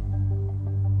儿啊。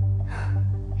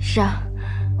是啊，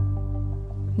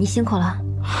你辛苦了。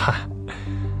嗨，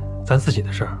咱自己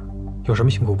的事儿，有什么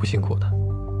辛苦不辛苦的？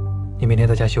你明天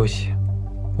在家休息，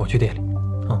我去店里。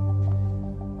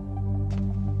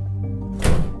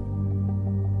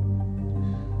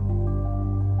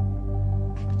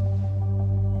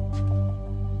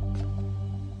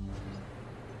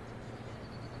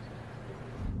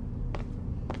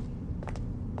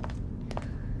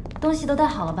东西都带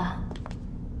好了吧？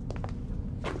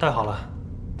带好了，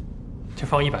就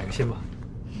放100个心吧。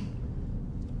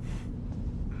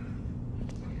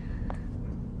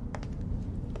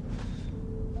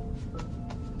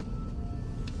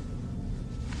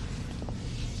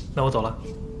那我走了。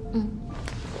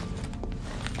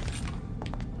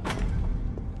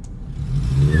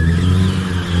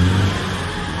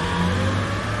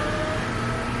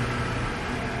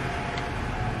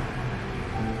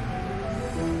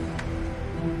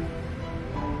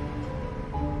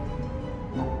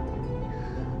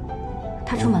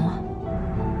他出门了。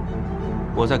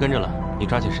我在跟着了，你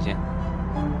抓紧时间。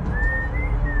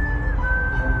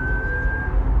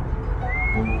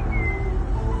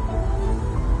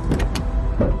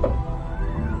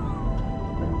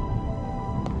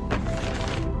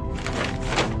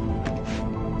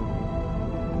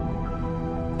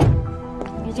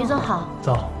于总好。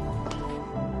走。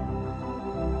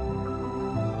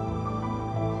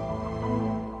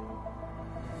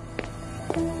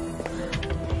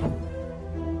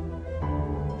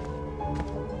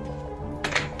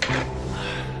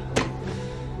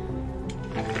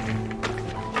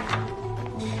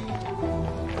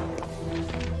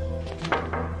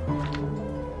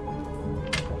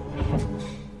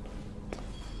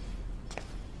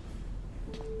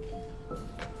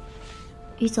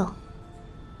于总，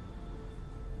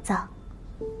走。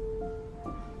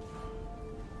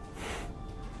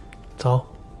走。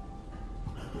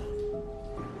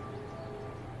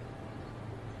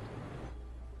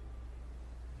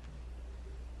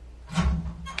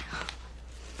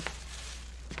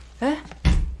哎，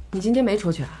你今天没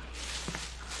出去啊？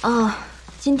哦，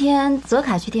今天泽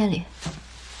凯去店里。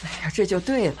哎呀，这就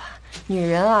对了，女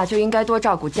人啊就应该多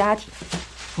照顾家庭。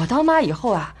我当妈以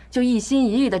后啊，就一心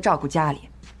一意的照顾家里，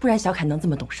不然小凯能这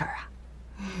么懂事儿啊？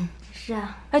是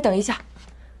啊。哎，等一下，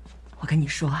我跟你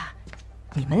说啊，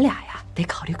你们俩呀得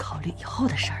考虑考虑以后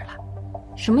的事儿了。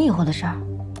什么以后的事儿？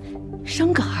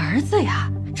生个儿子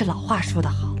呀，这老话说得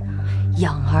好，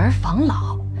养儿防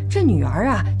老。这女儿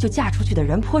啊，就嫁出去的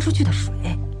人泼出去的水。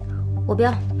我不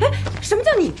要。哎，什么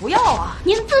叫你不要啊？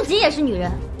您自己也是女人，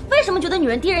为什么觉得女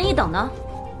人低人一等呢？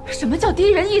什么叫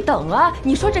低人一等啊？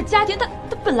你说这家庭它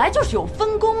本来就是有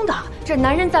分工的。这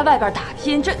男人在外边打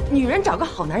拼，这女人找个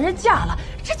好男人嫁了，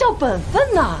这叫本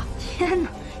分呐！天哪，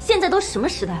现在都什么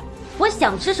时代了？我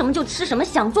想吃什么就吃什么，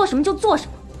想做什么就做什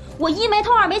么。我一没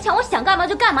偷二没抢，我想干嘛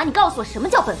就干嘛。你告诉我什么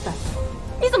叫本分？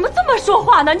你怎么这么说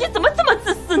话呢？你怎么这么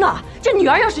自私呢？这女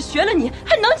儿要是学了你，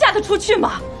还能嫁得出去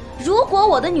吗？如果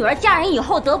我的女儿嫁人以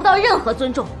后得不到任何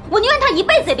尊重，我宁愿她一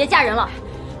辈子也别嫁人了。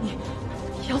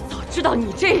你要早知道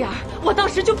你这样，我当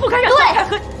时就不该让小凯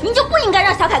和你就不应该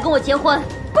让小凯跟我结婚，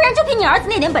不然就凭你儿子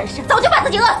那点本事，早就把自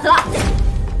己饿死了。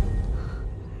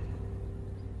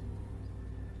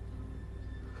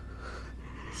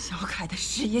小凯的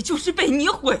事业就是被你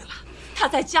毁了，他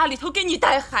在家里头给你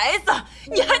带孩子，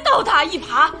你还倒打一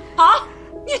耙啊？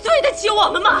你对得起我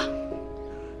们吗？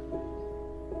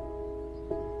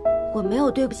我没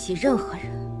有对不起任何人，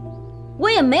我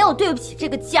也没有对不起这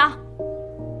个家，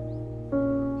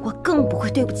我更不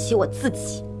会对不起我自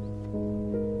己。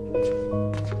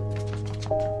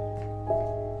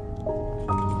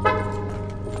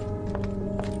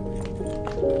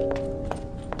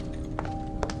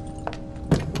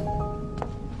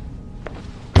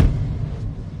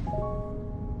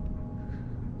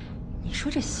你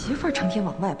说这媳妇儿成天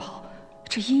往外跑，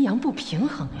这阴阳不平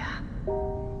衡呀。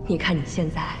你看你现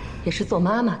在也是做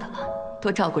妈妈的了，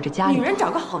多照顾着家里。女人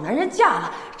找个好男人嫁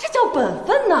了，这叫本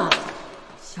分呐！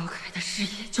小凯的事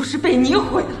业就是被你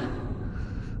毁了。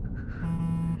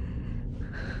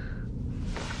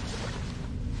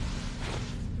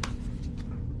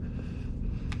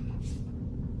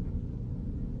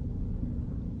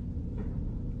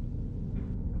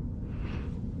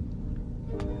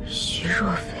徐若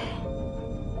飞。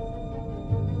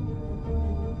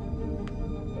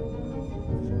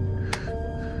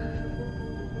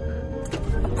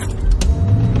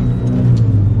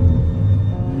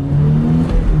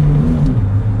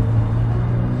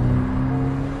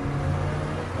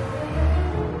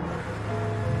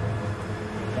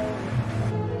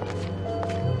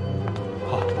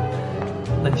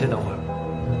那你先等会儿。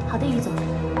好的，于总。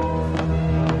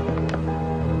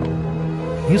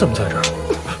你怎么在这儿？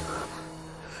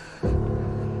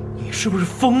你是不是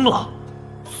疯了？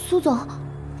苏总，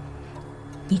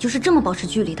你就是这么保持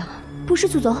距离的？不是，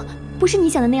苏总，不是你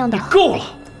想的那样的。你够了，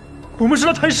我们是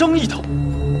来谈生意的。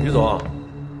于总，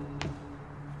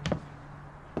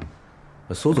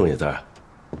苏总也在。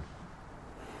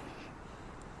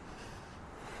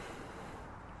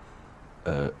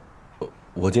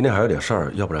我今天还有点事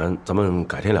儿，要不然咱们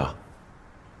改天聊。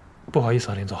不好意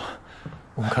思啊，林总，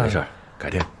我们看。没事，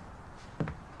改天。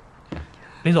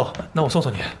林总，那我送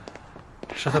送你。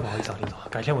实在不好意思啊，林总，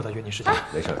改天我再约你时间。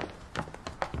没事。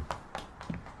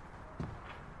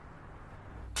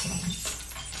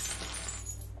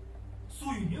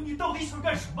苏雨宁，你到底想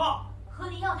干什么？和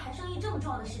林耀谈生意这么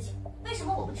重要的事情，为什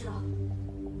么我不知道？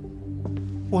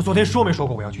我昨天说没说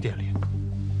过我要去店里？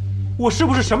我是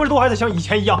不是什么都还得像以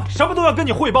前一样，什么都要跟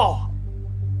你汇报啊？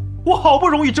我好不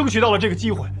容易争取到了这个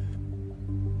机会，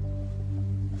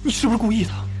你是不是故意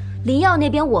的？林耀那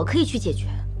边我可以去解决，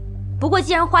不过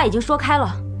既然话已经说开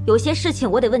了，有些事情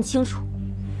我得问清楚。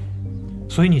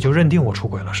所以你就认定我出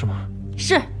轨了是吗？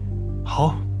是。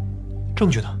好，证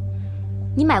据呢？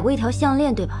你买过一条项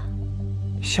链对吧？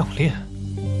项链？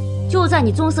就在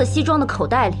你棕色西装的口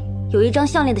袋里，有一张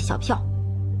项链的小票。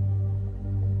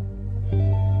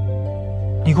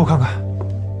你给我看看。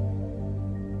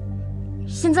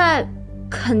现在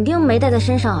肯定没带在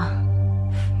身上啊。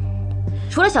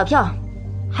除了小票，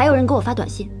还有人给我发短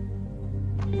信。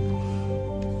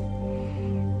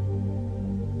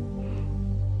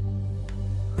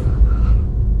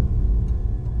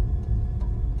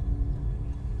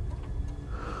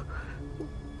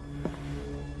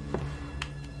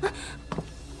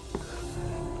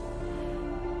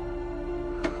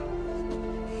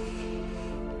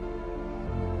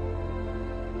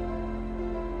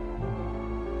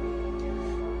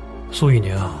苏雨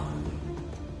宁啊，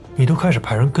你都开始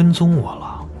派人跟踪我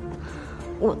了。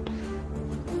我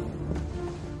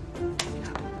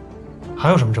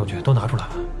还有什么证据？都拿出来。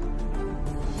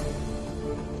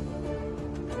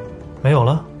没有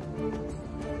了？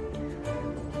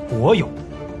我有。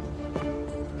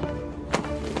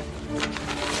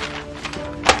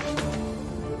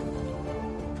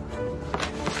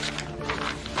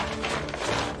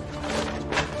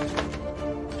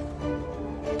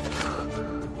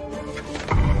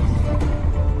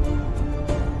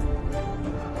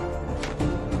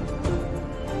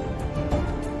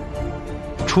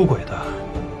出轨的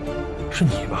是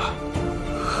你吧？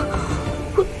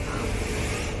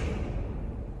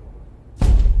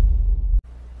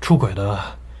出轨的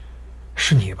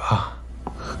是你吧？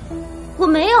我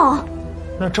没有。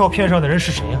那照片上的人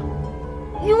是谁呀？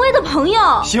云薇的朋友。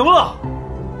行了，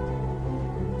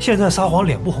现在撒谎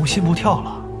脸不红心不跳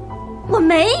了。我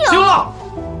没有。行了。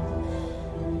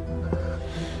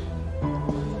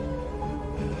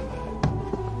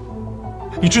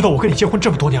你知道我跟你结婚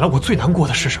这么多年了，我最难过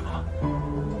的是什么吗？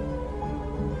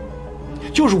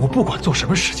就是我不管做什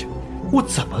么事情，我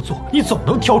怎么做，你总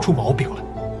能挑出毛病来。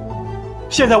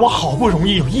现在我好不容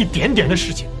易有一点点的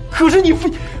事情，可是你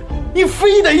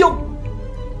非得要，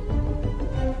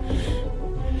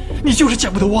你就是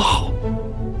见不得我好。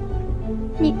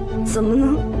你怎么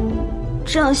能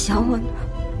这样想我呢？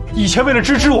以前为了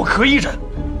芝芝我可以忍，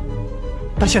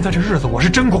但现在这日子我是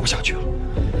真过不下去了。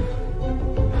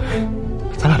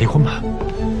咱俩离婚吧。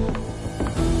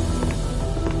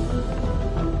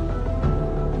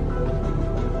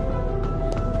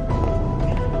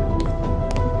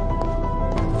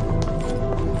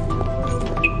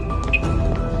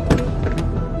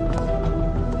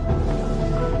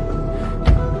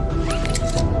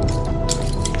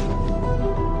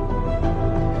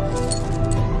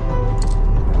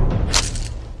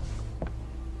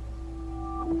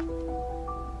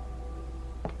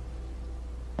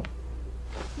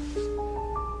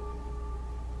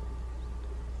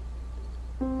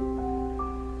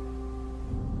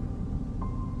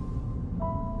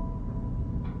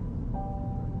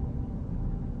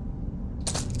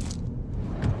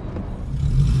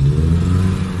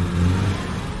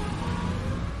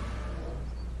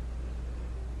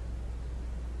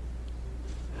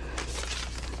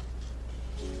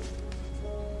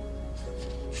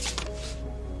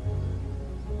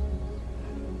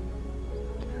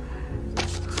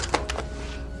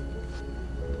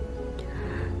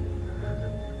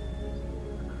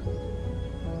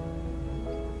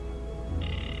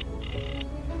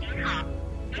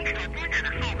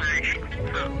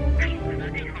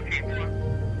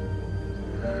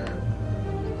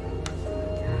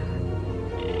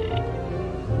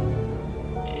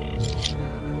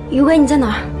雨薇，你在哪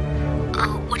儿？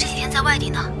我这几天在外地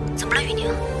呢。怎么了，雨宁？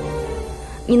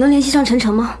你能联系上晨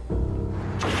晨吗？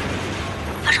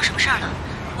发生什么事儿了？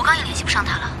我刚也联系不上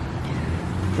他了。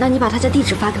那你把他家地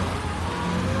址发给我。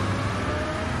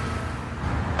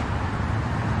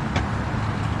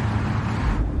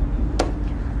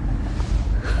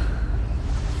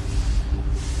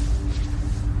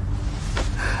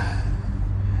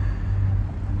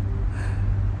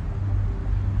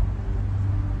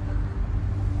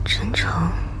陈诚，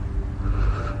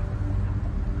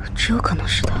只有可能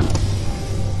是他。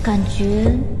感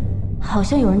觉好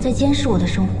像有人在监视我的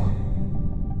生活。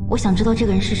我想知道这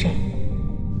个人是谁。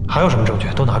还有什么证据？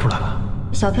都拿出来吧。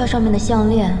小票上面的项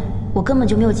链，我根本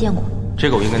就没有见过。这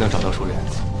个我应该能找到熟人，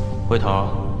回头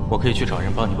我可以去找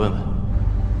人帮你问问。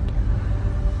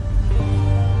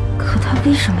可他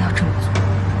为什么要这么做？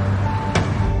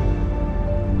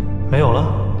没有了，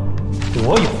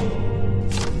我有。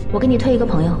我给你推一个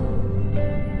朋友。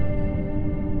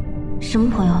什么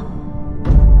朋友？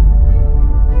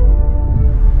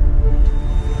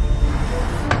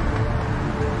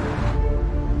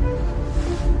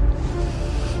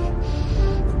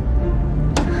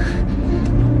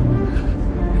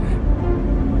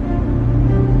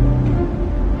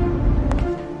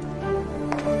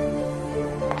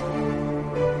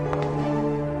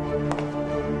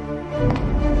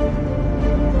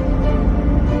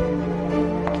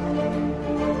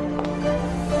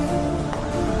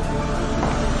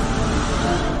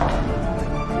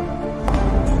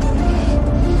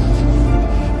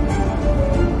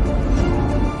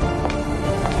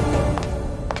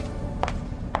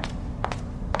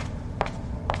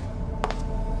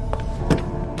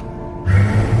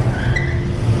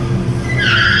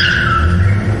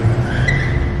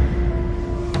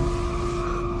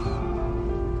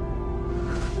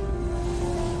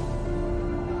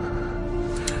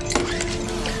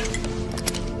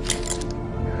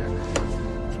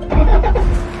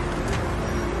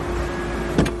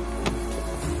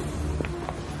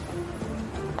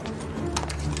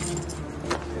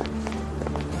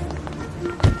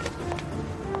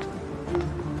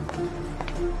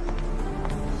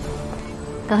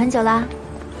等很久啦。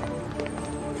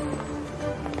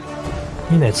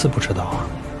你哪次不知道啊？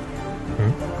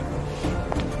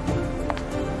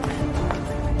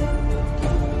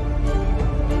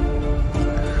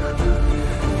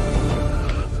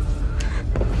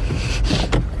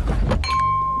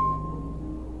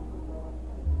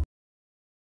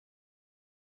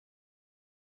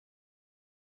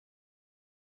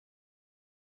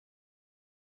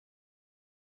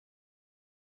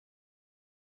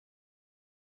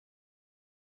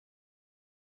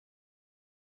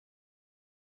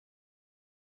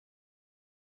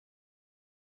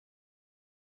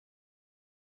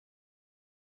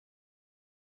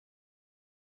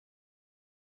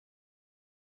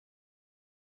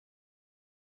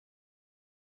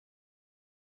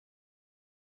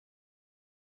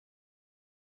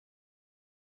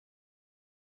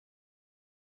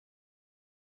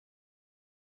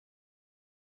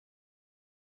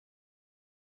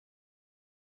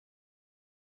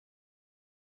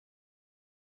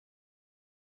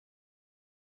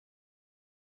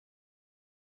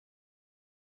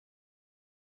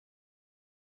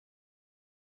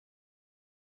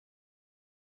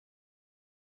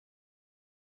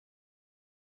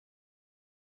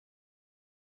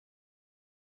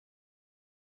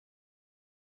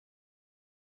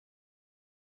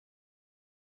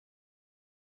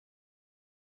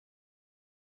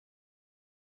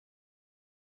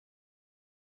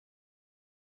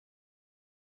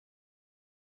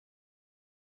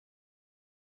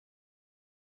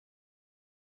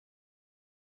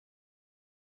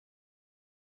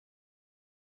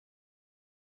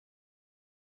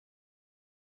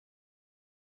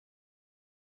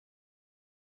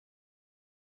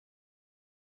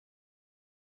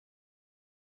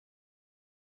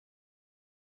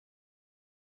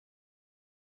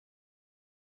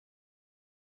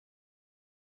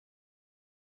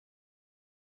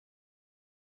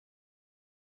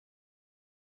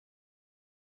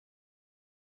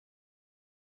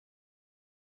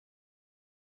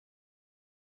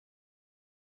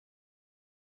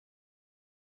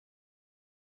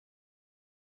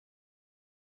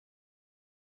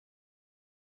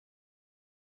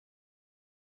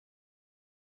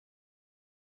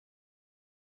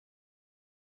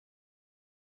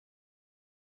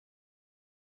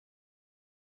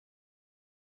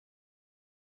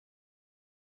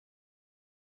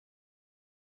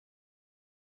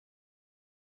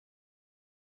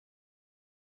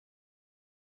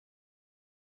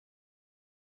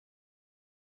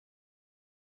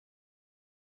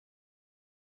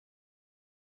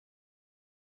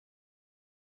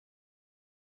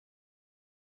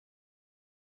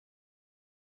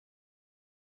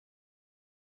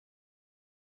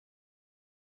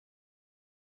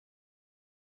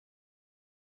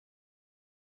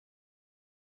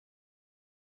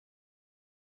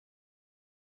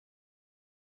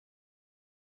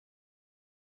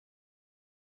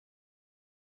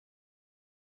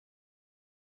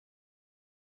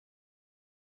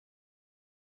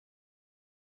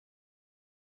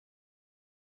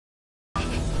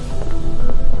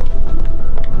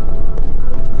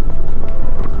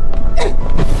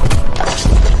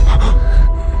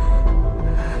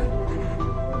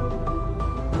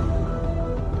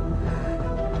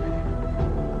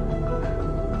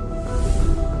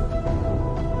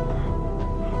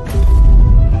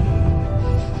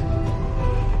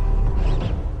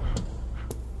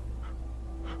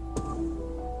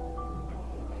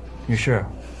女士，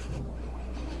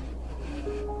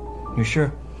女士，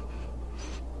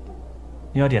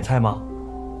你要点菜吗？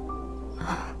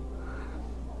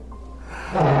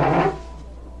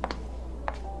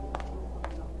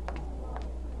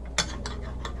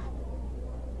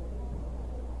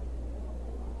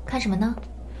看什么呢？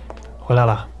回来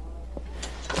了，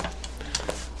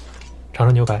尝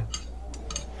尝牛排。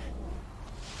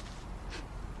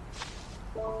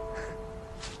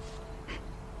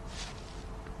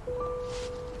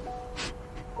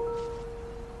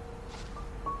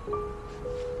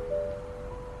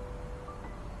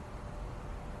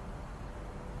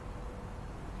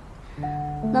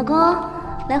老公，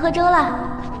来喝粥了。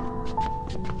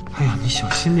哎呀，你小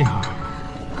心点儿。疼。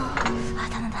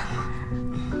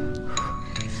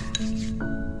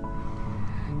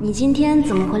你今天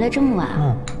怎么回来这么晚？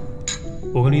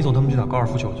我跟李总他们去打高尔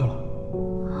夫球去了。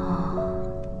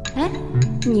哎，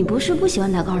你不是不喜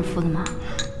欢打高尔夫的吗？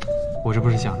我这不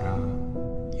是想着，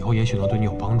以后也许能对你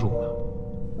有帮助吗？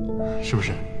是不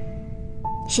是？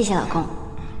谢谢老公。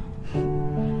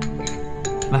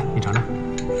来，你尝尝。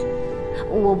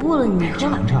我不了，你喝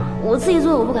吧。尝尝。我自己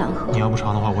做我不敢喝。你要不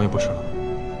尝的话，我也不吃了。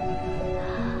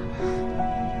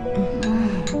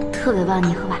特别棒，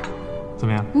你喝吧。怎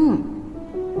么样？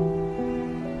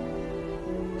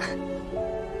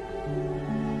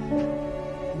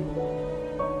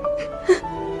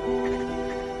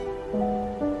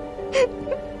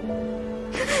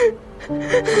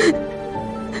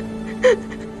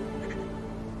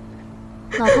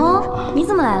老公，你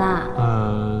怎么来啦？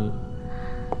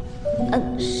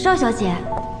邵小姐，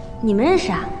你们认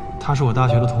识啊？他是我大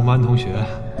学的同班同学。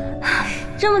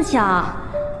这么巧，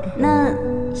那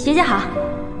学姐好。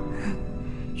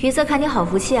云色看你好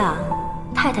福气啊，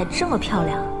太太这么漂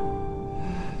亮，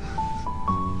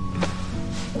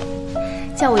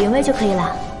叫我云薇就可以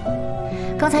了。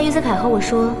刚才于思凯和我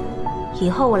说，以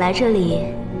后我来这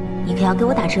里，你可要给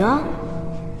我打折哦。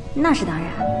那是当然。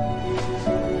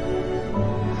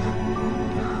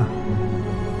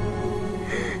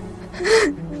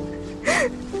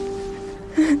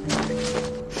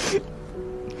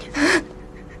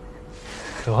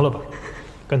得了吧，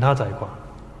跟他在一块儿，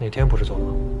哪天不是做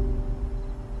梦？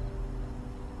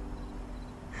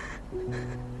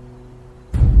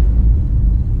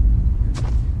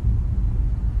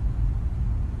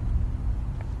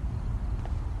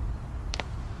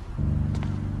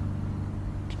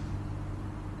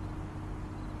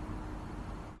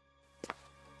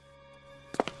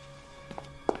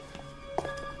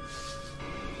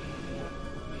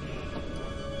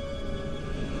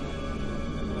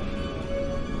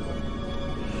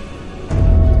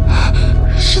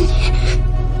是你。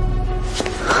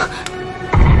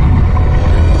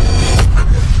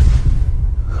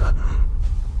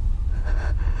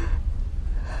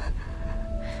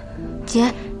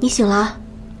姐，你醒了？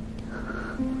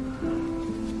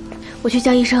我去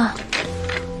叫医生。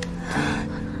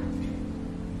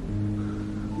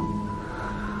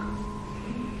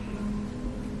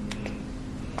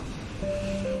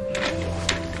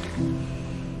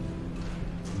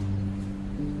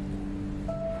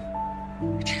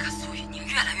这个苏雨宁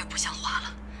越来越不像话了，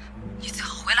你最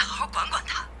好回来好好管管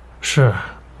他。是，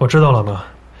我知道了，妈。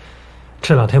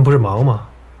这2天不是忙吗？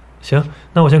行，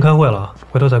那我先开会了，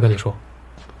回头再跟你说。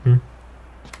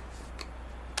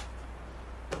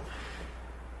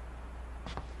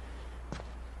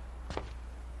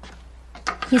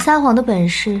你撒谎的本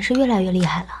事是越来越厉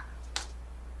害了。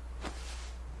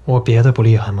我别的不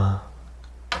厉害吗？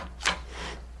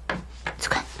走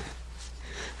开。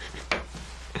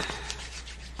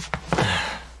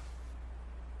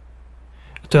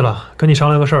对了，跟你商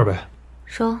量个事儿呗。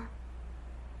说。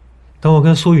等我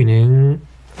跟苏雨宁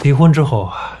离婚之后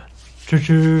啊，芝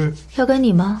芝要跟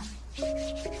你吗？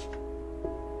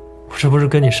我这不是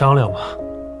跟你商量吗？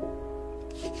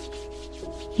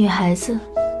女孩子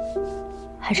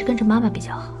还是跟着妈妈比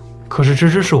较好。可是芝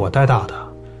芝是我带大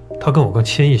的，她跟我更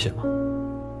亲一些嘛。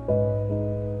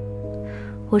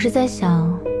我是在想，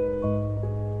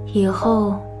以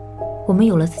后我们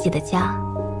有了自己的家，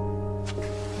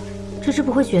芝芝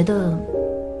不会觉得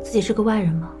自己是个外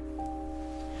人吗？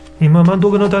你慢慢多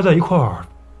跟她待在一块儿，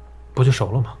不就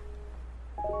熟了吗？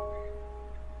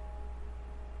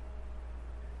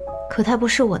可她不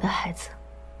是我的孩子。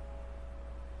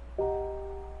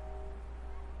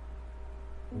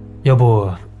要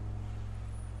不，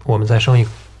我们再生一个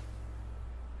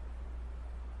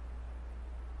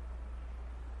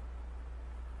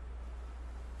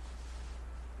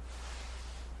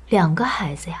？2个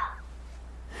孩子呀？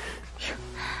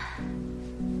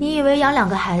你以为养2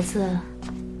个孩子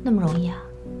那么容易啊？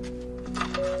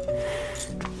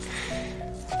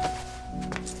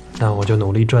那我就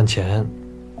努力赚钱，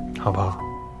好不好？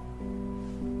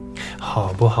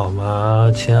好不好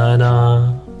嘛，亲爱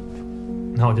的？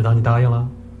那我就当你答应了。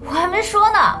我还没说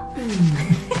呢。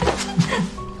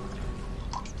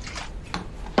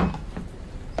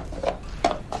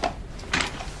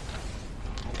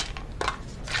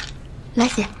来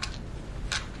姐，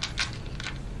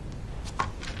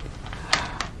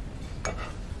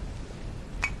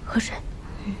喝水。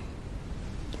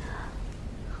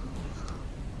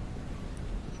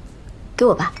给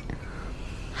我吧，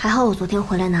还好我昨天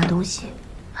回来拿东西。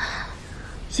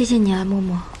谢谢你啊，默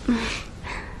默。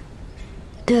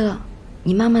对了，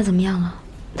你妈妈怎么样了？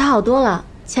她好多了，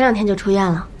前2天就出院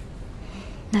了。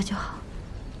那就好。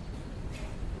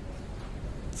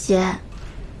姐，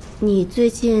你最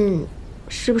近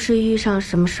是不是遇上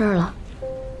什么事儿了？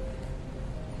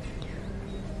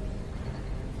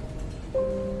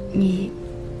你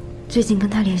最近跟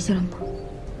他联系了吗？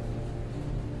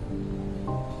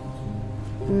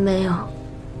没有。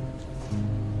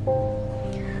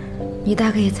你大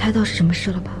概也猜到是什么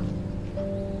事了吧？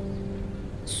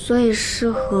所以是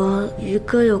和于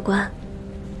哥有关。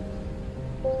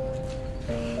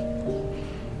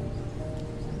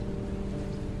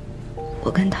我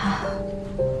跟他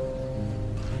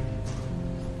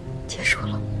结束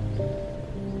了。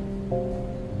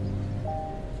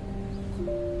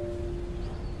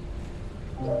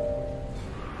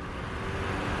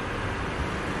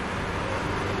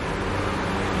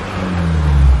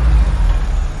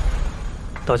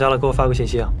到家了，给我发个信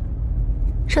息啊。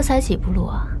这才几步路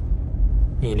啊！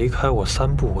你离开我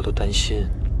3步，我都担心。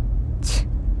切，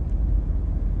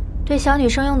对小女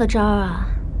生用的招啊，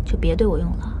就别对我用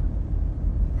了。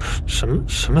什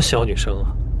么小女生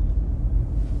啊？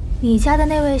你家的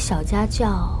那位小家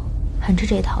教很吃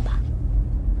这一套吧？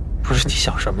不是，你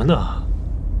想什么呢？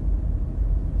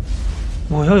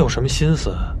我要有什么心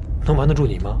思，能瞒得住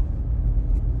你吗？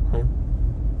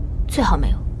最好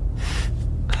没有。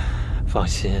放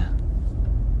心。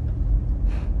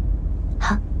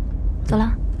好，走了。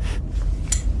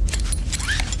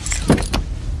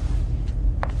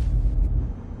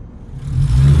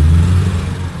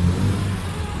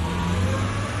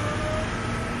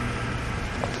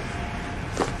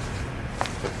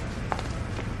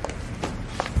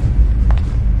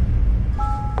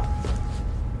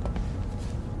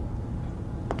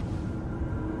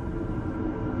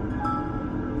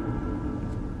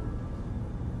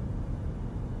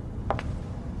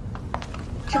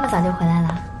这么早就回来了？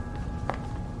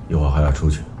一会儿还要出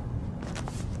去。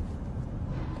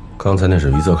刚才那是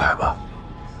于泽凯吧？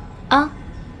啊，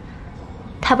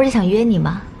他不是想约你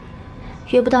吗？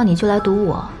约不到你就来堵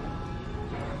我。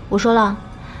我说了，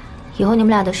以后你们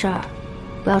俩的事儿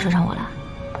不要扯上我了。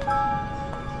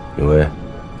云薇，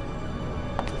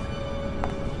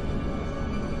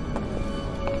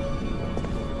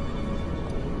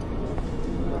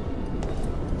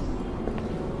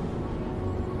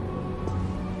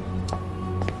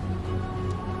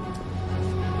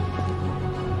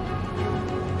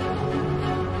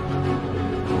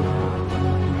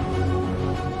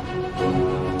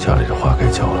家里的话该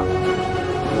交了。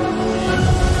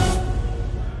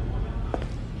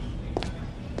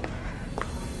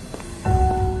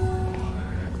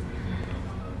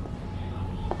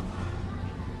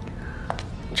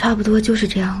差不多就是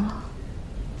这样了。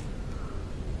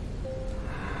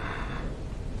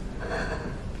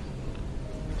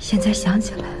现在想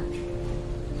起来，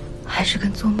还是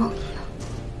跟做梦一样。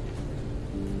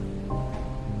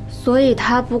所以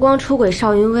他不光出轨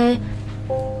邵云薇，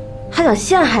还想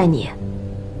陷害你。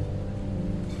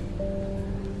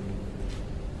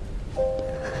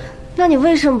那你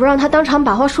为什么不让他当场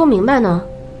把话说明白呢？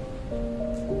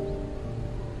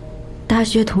大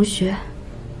学同学，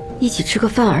一起吃个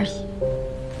饭而已。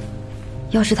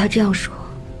要是他这样说，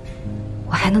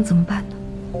我还能怎么办呢？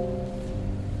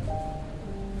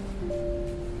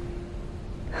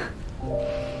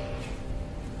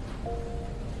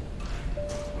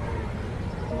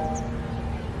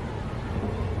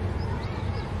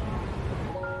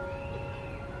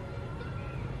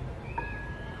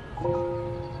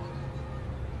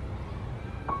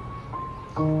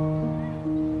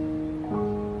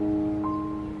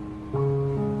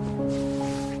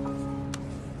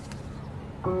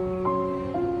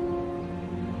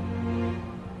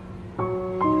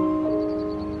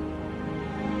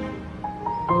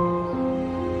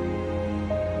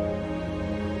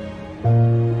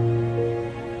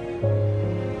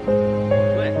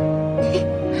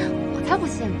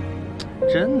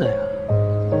真的呀？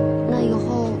那以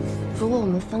后如果我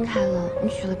们分开了，你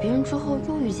娶了别人之后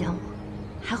又遇见我，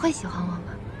还会喜欢我吗？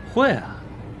会啊。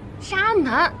渣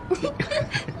男。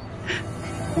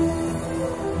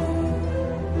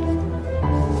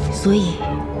所以，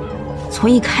从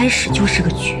一开始就是个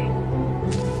局。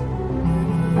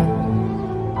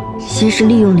先是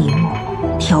利用李默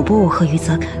挑拨我和于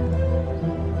泽楷，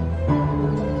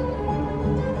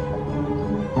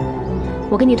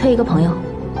我给你推一个朋友，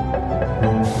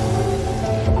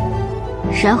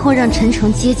然后让陈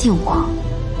诚接近我，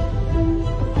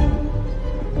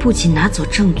不仅拿走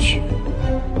证据，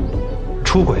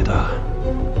出轨的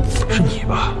是你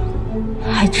吧？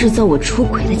还制造我出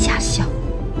轨的假象。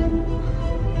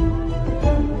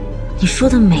你说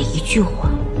的每一句话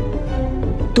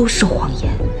都是谎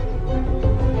言。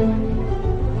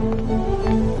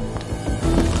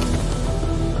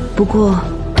不过，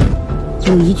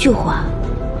有一句话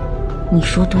你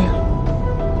说对了，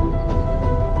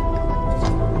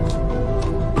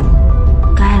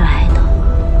该来的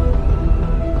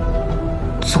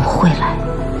总会来。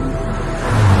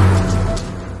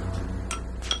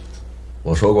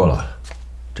我说过了，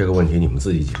这个问题你们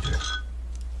自己解决，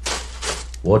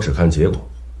我只看结果。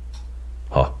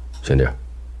好，先这样。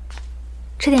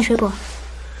吃点水果。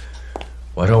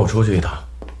晚上我出去一趟。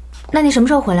那你什么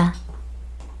时候回来？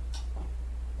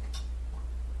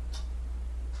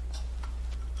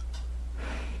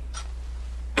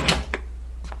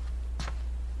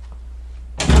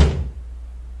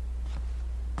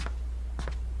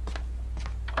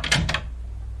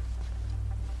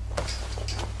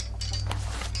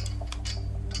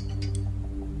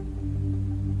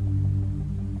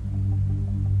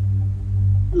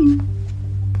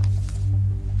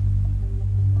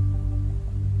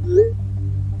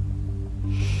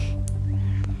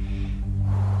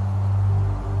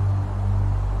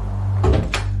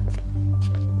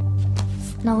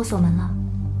那我锁门了。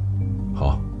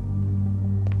好。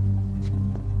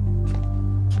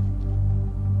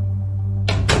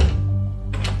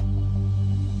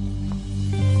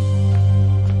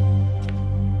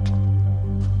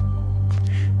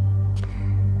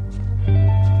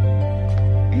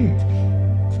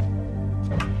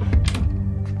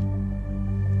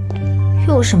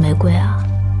又是玫瑰啊！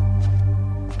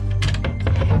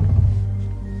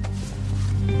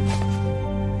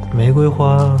玫瑰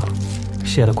花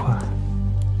谢得快。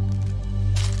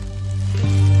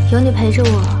有你陪着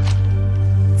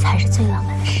我，才是最浪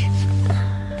漫的事。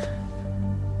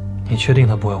你确定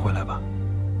他不会回来吧？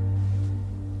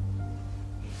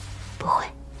不会。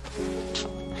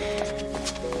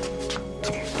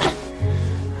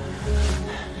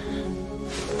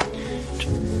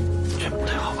这不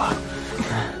太好吧？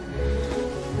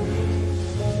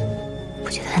不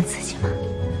觉得很刺激吗？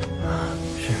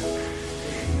是。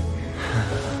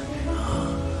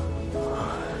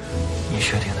你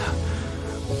确定他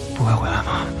不会回来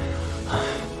吗？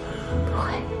不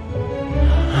会。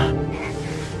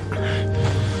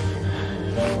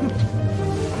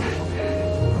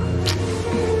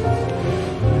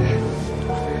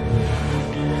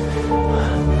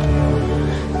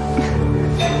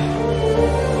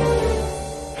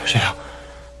谁呀？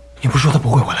你不是说他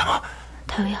不会回来吗？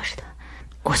他有钥匙的，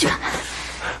我去看看。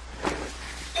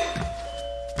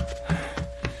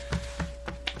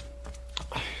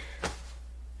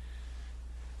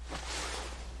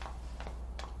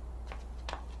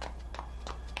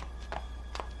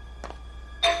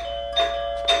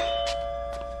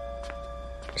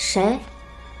谁？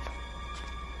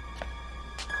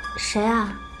谁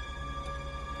啊？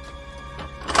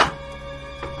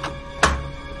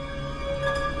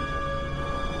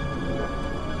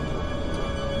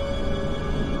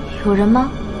有人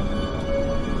吗？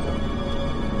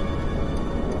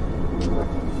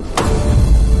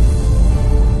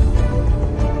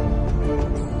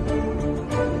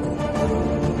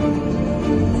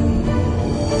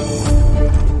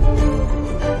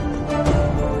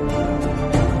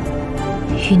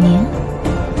雨宁，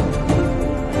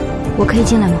我可以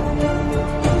进来吗？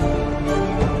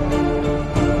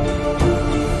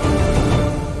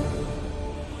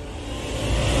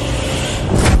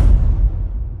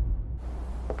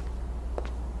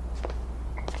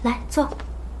来坐，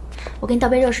我给你倒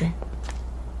杯热水。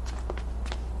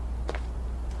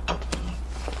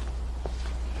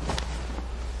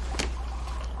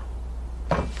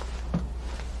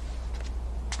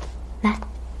来，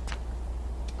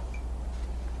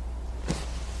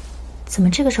怎么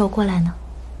这个时候过来呢？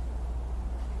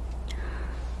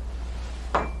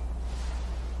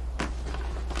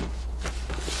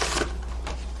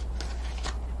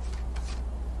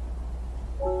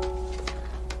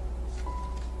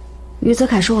于泽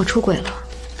楷说我出轨了，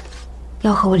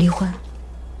要和我离婚。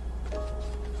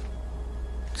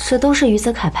这都是于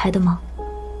泽楷拍的吗？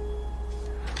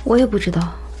我也不知道，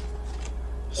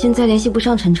现在联系不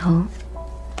上陈诚，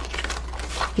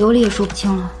有理也说不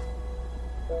清了。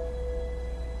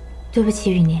对不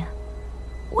起，雨宁，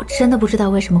我真的不知道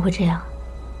为什么会这样。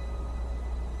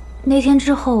那天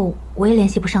之后，我也联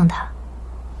系不上他，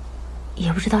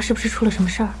也不知道是不是出了什么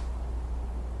事儿。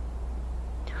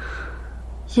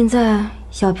现在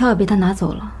小票也被他拿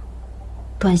走了，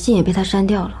短信也被他删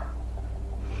掉了，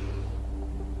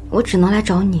我只能来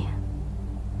找你。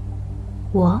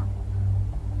我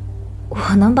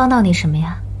能帮到你什么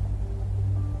呀？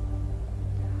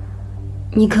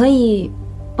你可以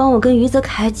帮我跟于泽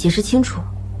凯解释清楚，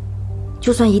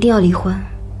就算一定要离婚，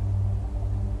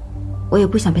我也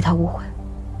不想被他误会。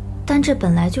但这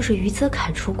本来就是于泽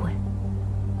凯出轨，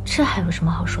这还有什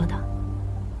么好说的？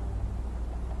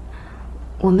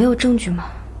我没有证据吗？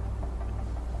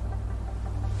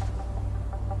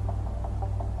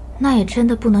那也真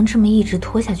的不能这么一直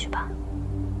拖下去吧。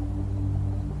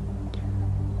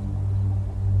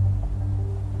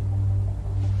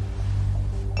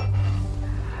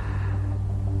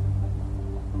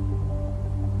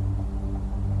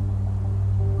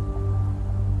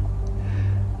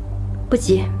不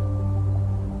急，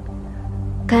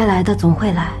该来的总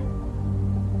会来，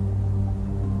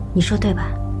你说对吧？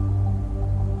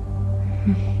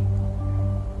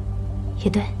也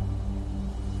对。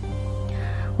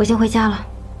我先回家了，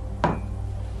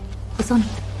我送你。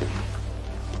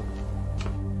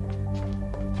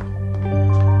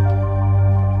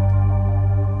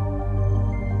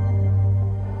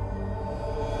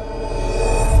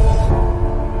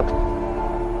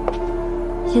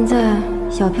现在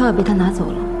小票也被他拿走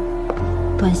了，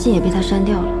短信也被他删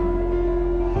掉了，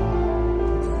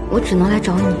我只能来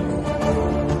找你，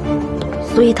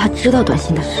所以他知道短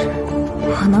信的事。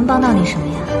我能帮到你什么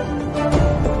呀？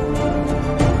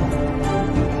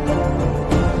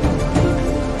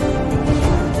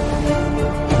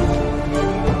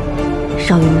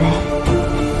邵云薇，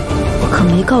我可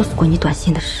没告诉过你短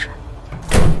信的事。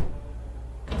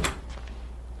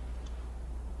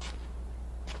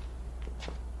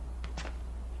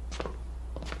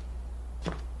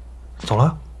走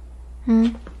了？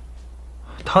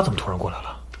他怎么突然过来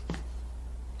了？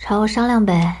找我商量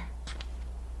呗。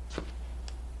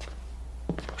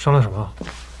商量什么？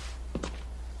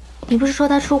你不是说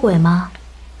他出轨吗？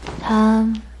他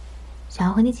想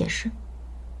要和你解释。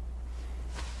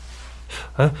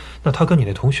哎，那他跟你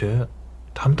那同学，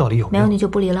他们到底有没有？没有你就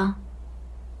不离了？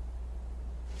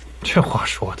这话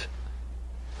说的，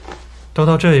都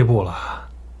到这一步了，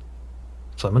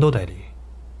怎么都得离。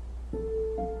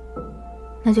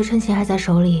那就趁钱还在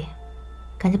手里，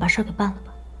赶紧把事儿给办了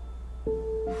吧。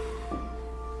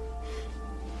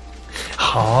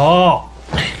好，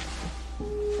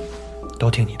都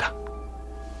听你的。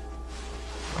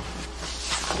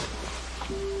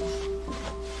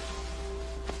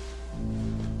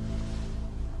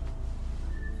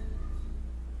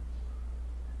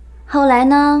后来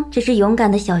呢，这只勇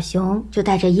敢的小熊就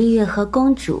带着音乐和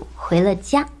公主回了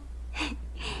家。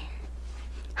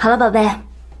好了，宝贝，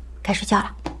该睡觉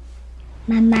了。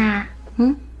妈妈，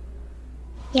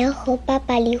你要和爸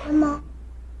爸离婚吗？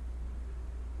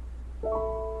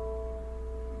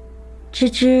芝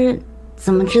芝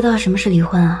怎么知道什么是离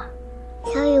婚啊？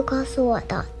小雨告诉我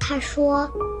的，他说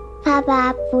爸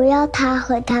爸不要他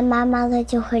和他妈妈了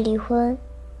就会离婚。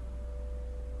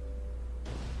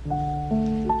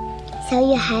小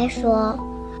雨还说，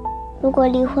如果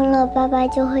离婚了，爸爸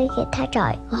就会给他找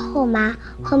一个后妈，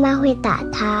后妈会打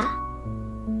他。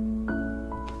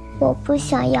我不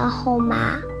想要后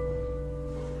妈。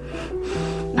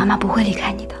妈妈不会离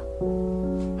开你的。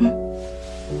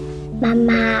妈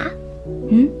妈，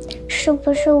是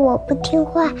不是我不听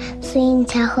话，所以你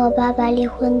才和爸爸离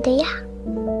婚的呀？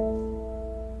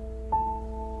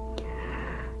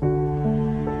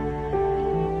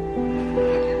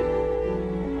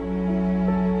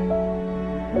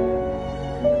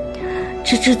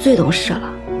芝芝最懂事了，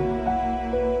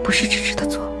不是芝芝的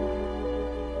错。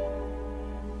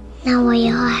那我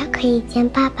以后还可以见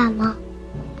爸爸吗？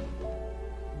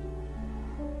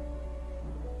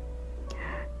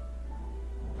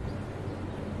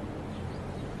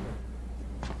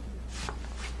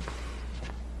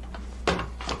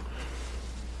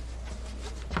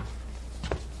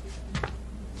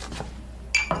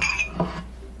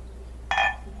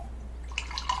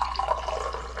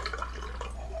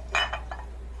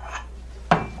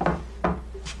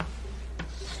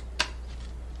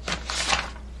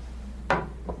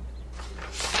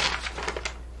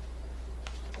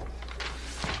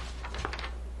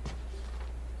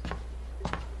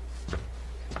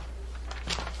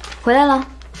回来了。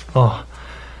哦，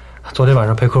昨天晚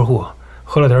上陪客户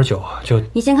喝了点酒，就……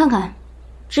你先看看，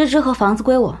芝芝和房子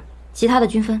归我，其他的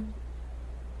均分。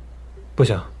不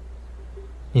行，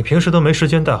你平时都没时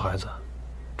间带孩子，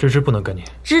芝芝不能跟你。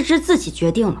芝芝自己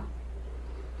决定了。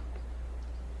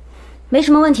没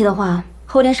什么问题的话，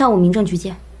后天上午民政局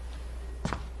见。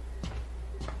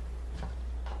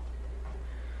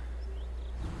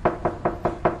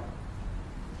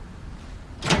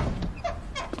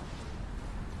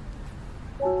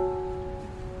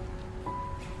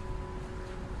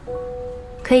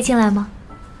可以进来吗？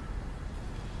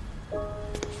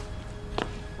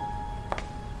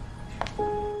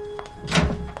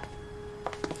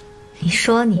你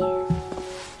说你，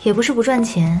也不是不赚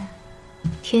钱，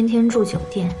天天住酒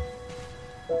店，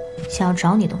想要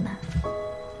找你都难。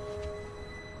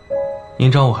您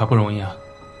找我还不容易啊？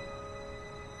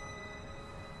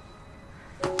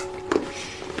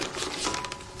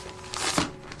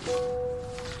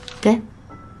给。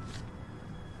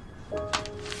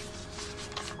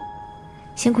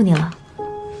辛苦你了。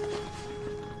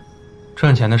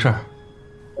赚钱的事儿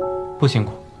不辛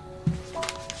苦。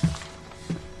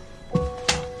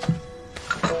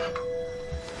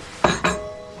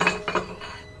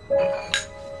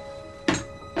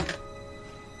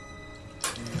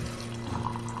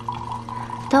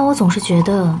但我总是觉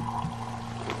得，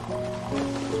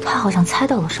他好像猜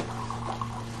到了什么。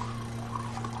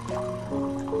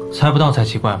猜不到才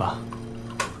奇怪吧？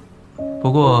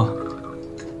不过。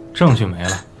证据没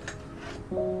了，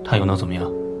他又能怎么样？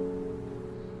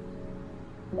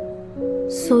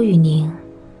苏雨宁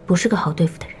不是个好对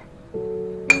付的人，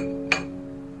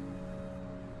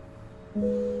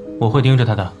我会盯着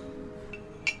他的。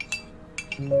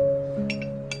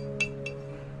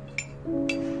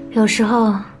有时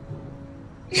候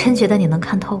真觉得你能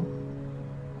看透。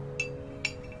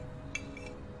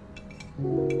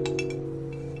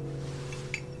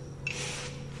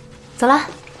走了。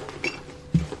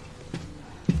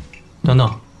等等，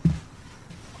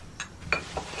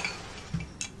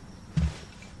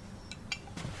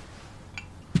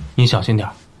你小心点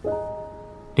儿。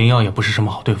林耀也不是什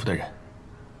么好对付的人。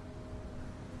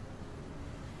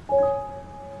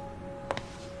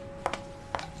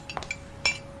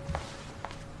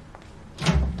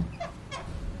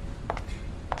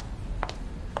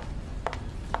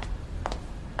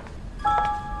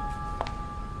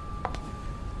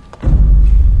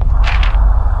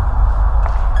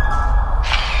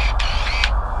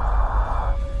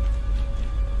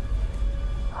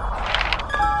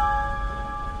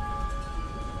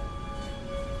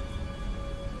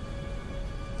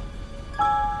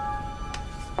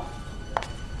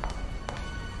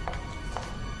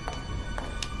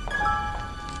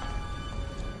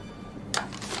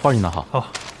花你拿好。好，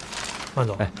慢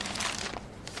走。哎，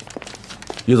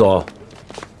于总。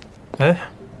哎，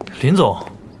林总。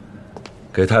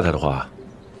给太太的花。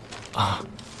啊，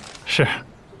是。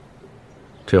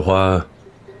这花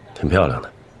挺漂亮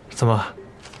的。怎么，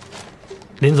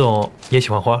林总也喜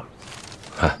欢花？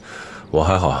嗨，我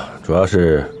还好，主要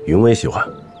是云薇喜欢。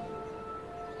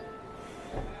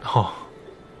哦。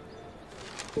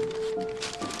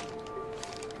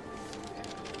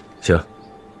行，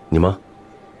你忙。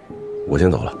我先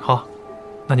走了。好，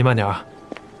那你慢点啊。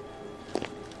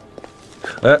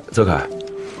哎，泽凯。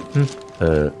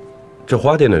这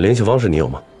花店的联系方式你有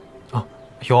吗？啊，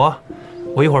有啊，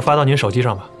我一会儿发到您手机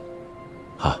上吧。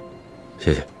好，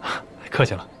谢谢。客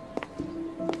气了。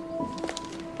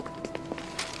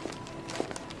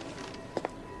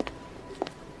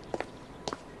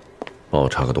帮我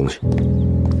查个东西。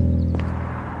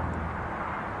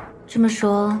这么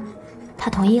说，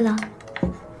他同意了？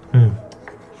嗯。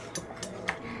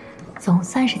总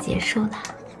算是结束了。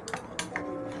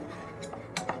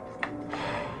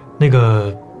那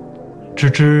个，芝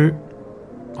芝，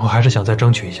我还是想再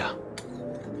争取一下。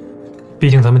毕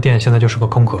竟咱们店现在就是个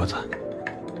空壳子。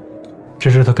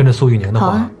芝芝她跟着苏雨宁的话，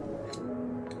好啊。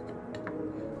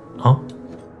啊？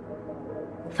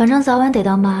反正早晚得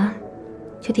当妈，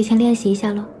就提前练习一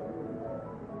下喽。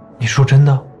你说真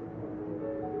的？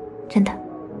真的。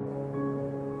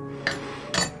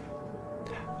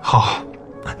好。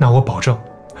那我保证，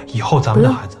以后咱们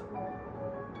的孩子，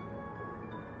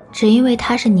只因为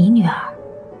她是你女儿，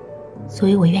所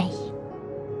以我愿意。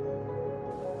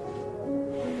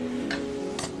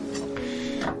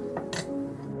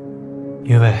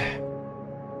云薇，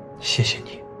谢谢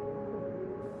你。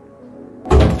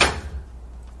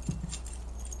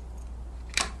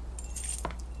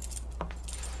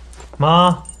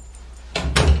妈，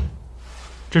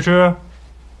芝芝，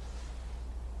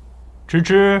芝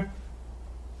芝。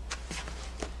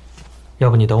要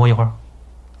不你等我一会儿。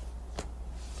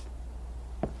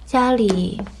家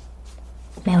里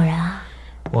没有人啊？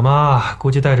我妈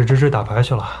估计带着芝芝打牌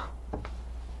去了。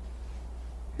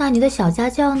那你的小家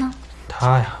教呢？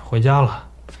她呀，回家了。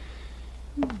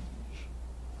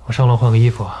我上楼换个衣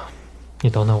服，你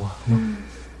等等我。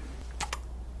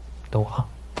等我啊。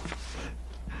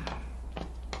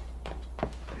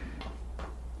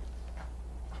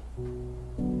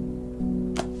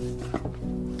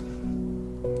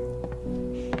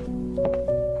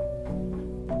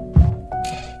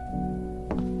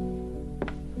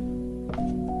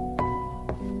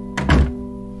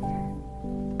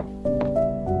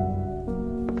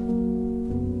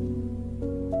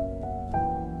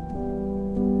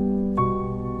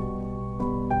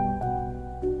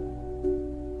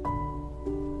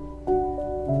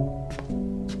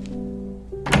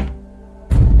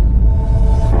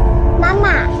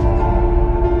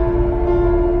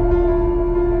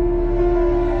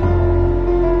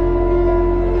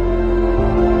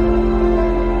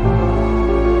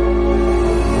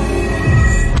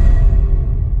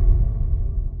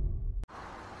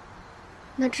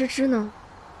那芝芝呢？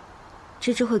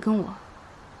芝芝会跟我。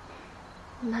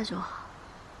那就好。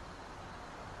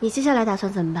你接下来打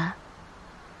算怎么办？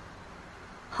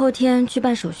后天去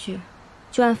办手续，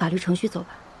就按法律程序走吧。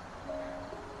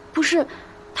不是，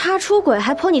他出轨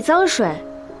还泼你脏水，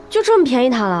就这么便宜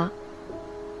他了？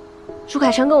朱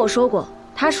凯山跟我说过，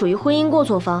他属于婚姻过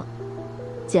错方。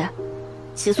姐，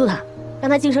起诉他，让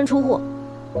他净身出户。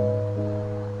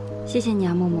谢谢你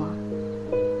啊，默默。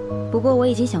不过我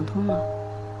已经想通了，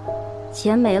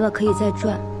钱没了可以再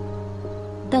赚，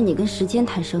但你跟时间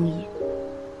谈生意，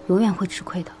永远会吃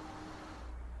亏的。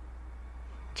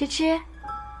芝芝，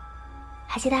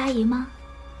还记得阿姨吗？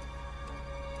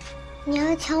你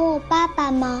要抢我爸爸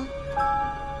吗？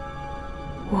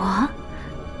我？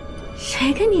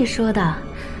谁跟你说的？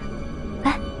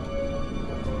来，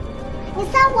你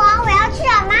撒谎！我要去找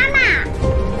妈妈。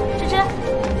芝芝，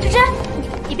芝芝，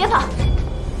你别跑！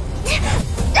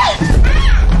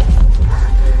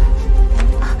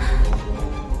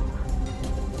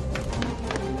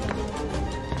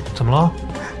怎么了？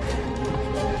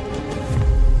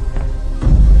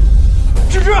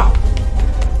芝芝，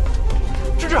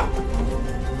芝芝，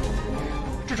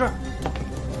芝芝，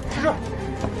芝芝，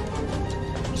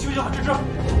你休息好，芝芝。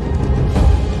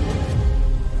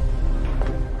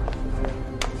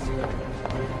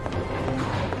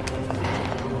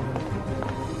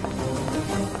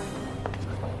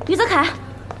于泽凯，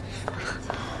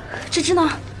芝芝呢？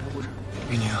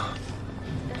雨宁。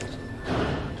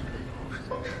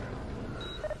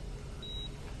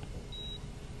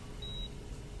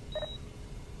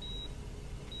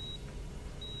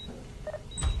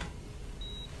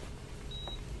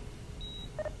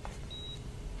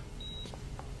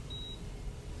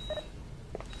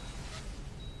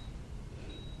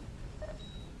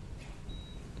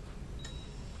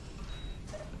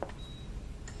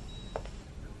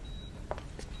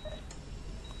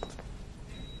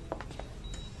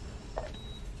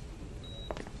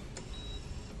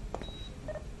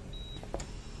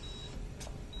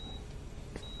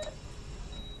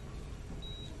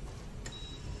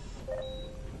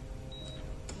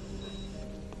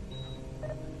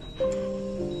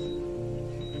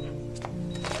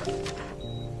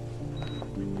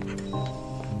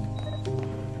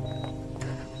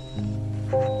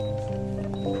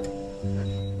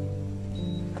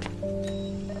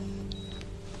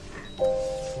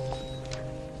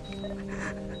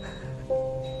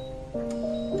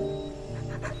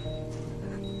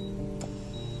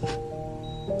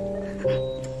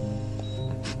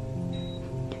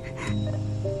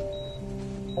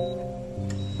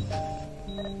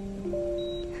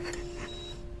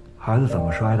孩子怎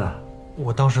么摔的？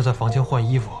我当时在房间换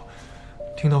衣服，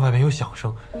听到外面有响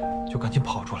声，就赶紧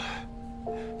跑出来，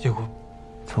结果……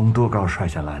从多高摔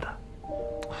下来的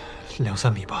？2、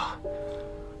3米吧。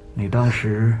你当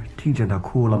时听见他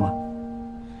哭了吗？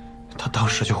他当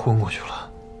时就昏过去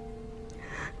了。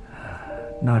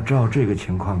那照这个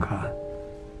情况看，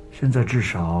现在至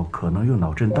少可能有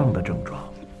脑震荡的症状。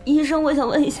医生，我想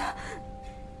问一下，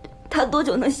他多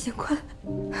久能醒过来？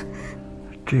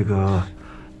这个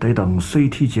得等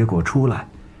CT 结果出来，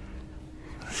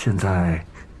现在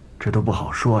这都不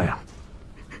好说呀。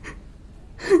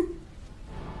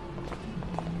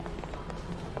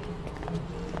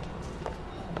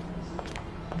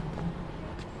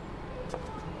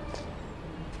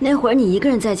那会儿你一个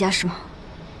人在家是吗？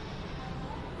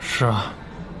是啊，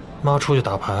妈出去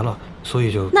打牌了，所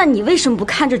以就……那你为什么不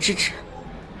看着芝芝？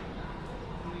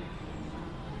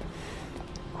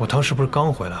我当时不是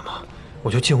刚回来吗？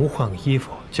我就进屋换个衣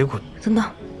服，结果……等等，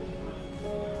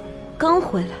刚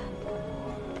回来，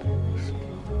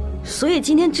所以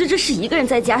今天芝芝是一个人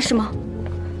在家是吗？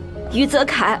于泽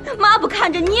凯，妈不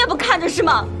看着，你也不看着是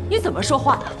吗？你怎么说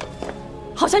话的？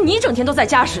好像你整天都在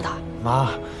家似的。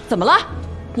妈，怎么了？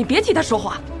你别替他说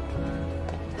话。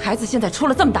孩子现在出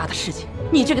了这么大的事情，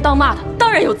你这个当妈的当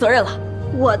然有责任了。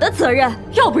我的责任？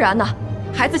要不然呢？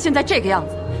孩子现在这个样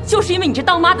子，就是因为你这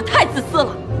当妈的太自私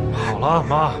了。好了，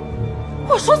妈。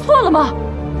我说错了吗？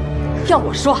要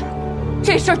我说，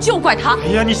这事儿就怪他。哎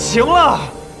呀，你行了。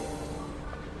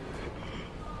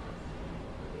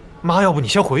妈，要不你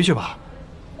先回去吧。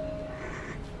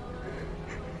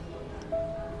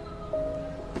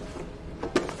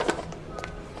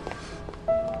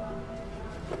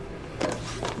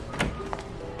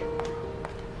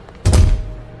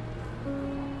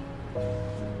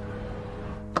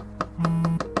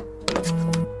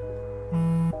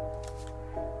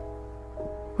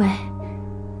喂，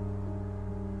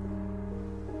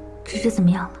芝芝怎么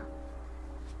样了？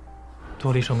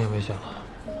脱离生命危险了，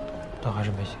但还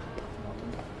是没醒。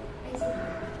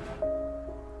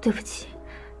对不起，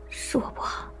是我不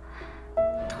好。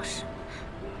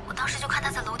我当时就看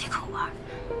他在楼梯口玩，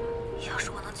要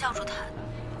是我能叫住他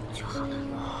就好了。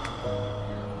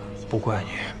不怪你。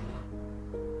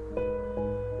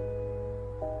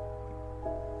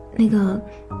那个，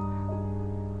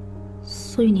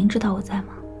苏雨宁知道我在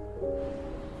吗？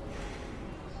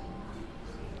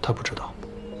他不知道。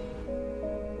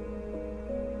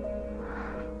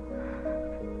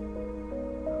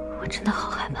我真的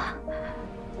好害怕。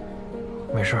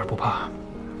没事，不怕，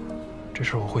这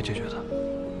事我会解决的。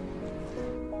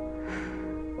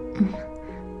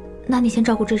那你先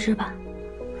照顾芝芝吧。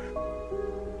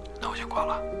那我先挂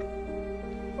了。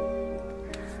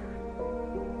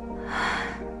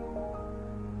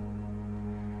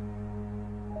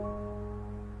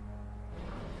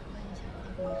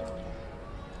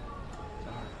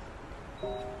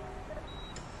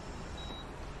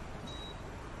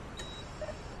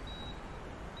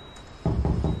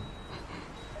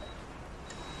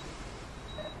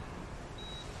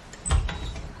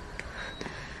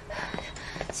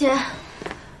姐，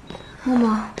默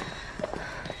默，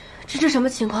芝芝什么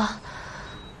情况？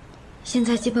现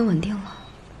在基本稳定了，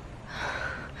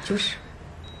就是。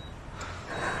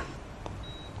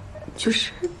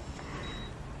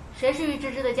谁是于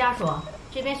芝芝的家属？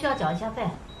这边需要缴一下费。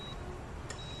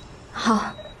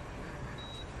好。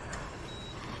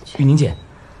雨宁姐，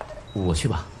我去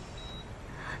吧。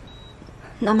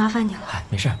那麻烦你了。哎，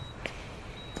没事。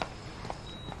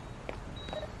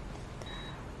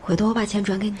回头我把钱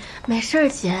转给你。没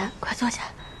事，姐，快坐下。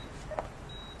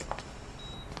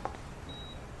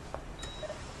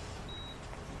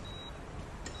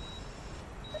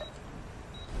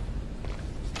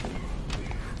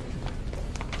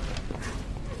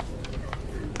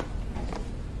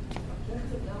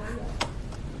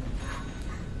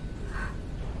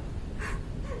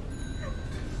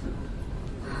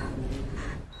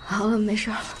好了，没事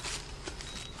了。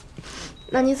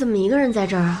那你怎么一个人在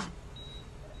这儿啊？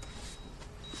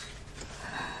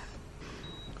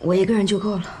我一个人就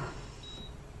够了。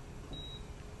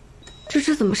芝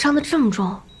芝怎么伤得这么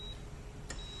重？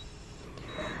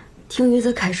听于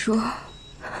泽凯说，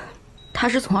他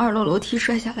是从2楼楼梯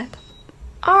摔下来的。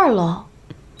2楼？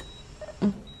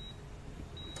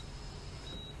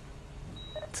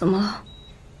怎么了？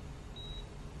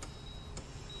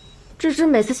芝芝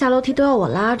每次下楼梯都要我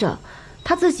拉着，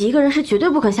她自己一个人是绝对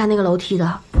不肯下那个楼梯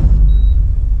的。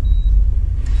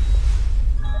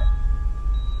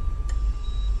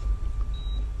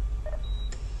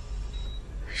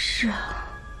是啊，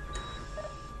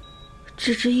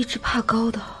芝芝一直怕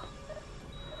高的。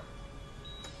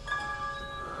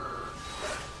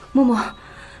默默，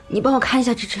你帮我看一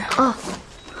下芝芝。啊。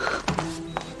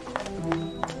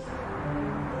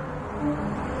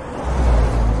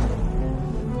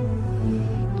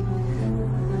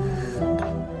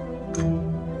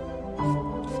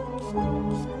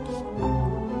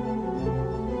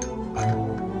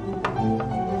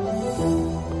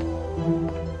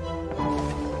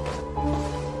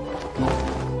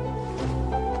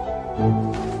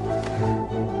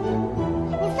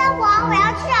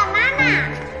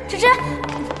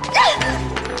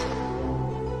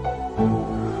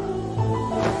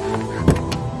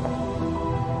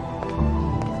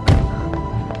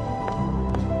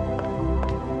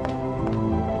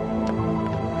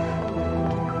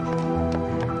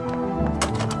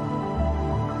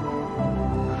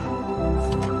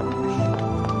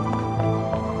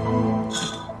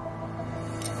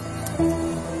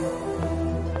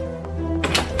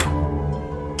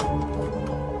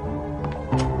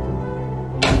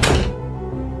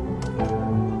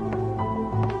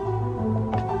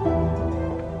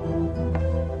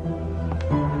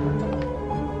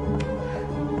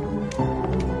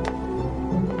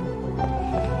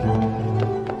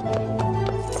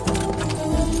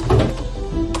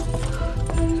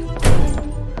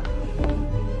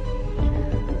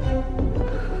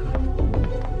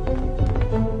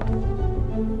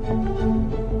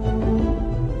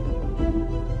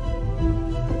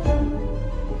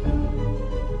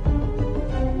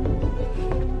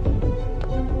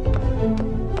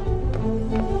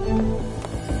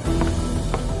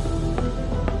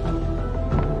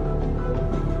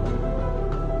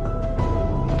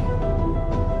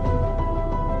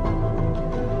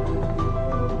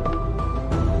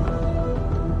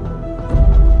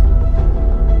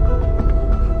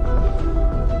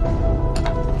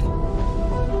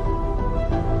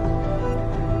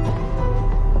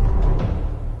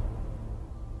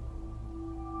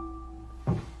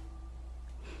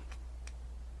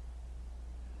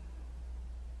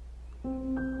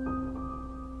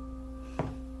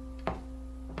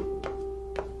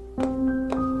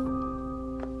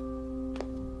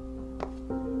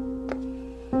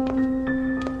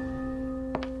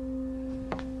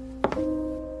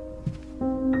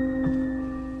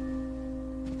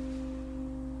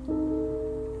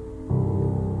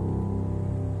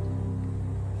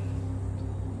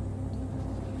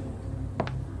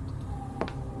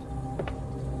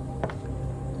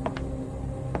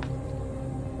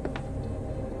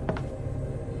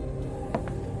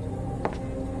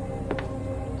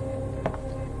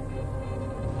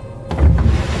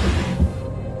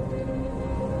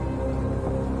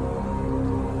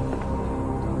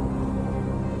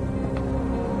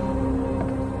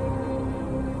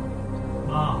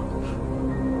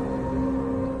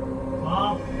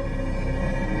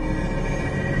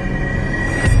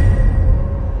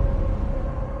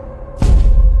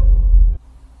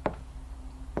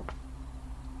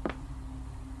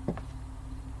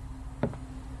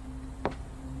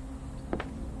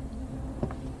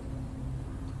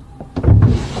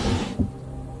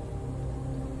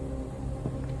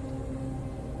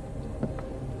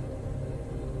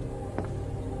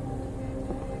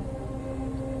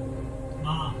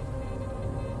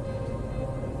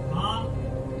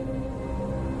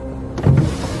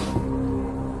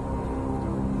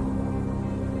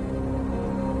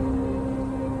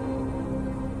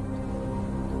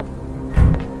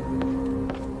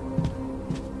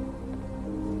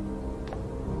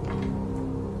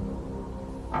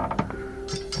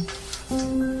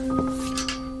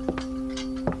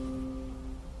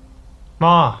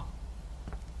妈，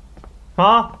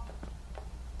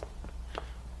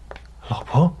老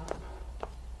婆，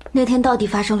那天到底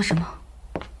发生了什么？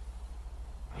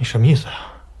你什么意思呀？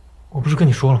我不是跟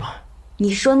你说了吗？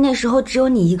你说那时候只有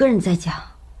你一个人在家。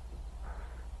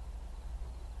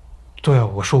对啊，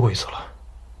我说过一次了。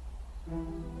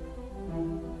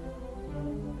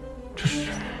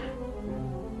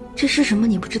这是什么？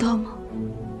你不知道吗？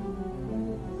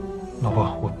老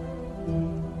婆，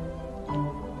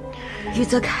于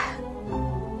泽凯，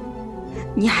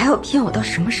你还要骗我到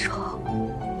什么时候？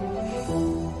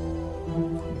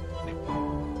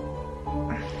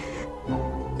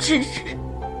芝芝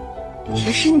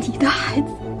也是你的孩子，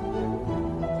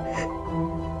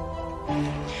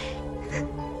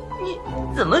你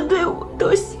怎么对我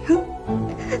都行，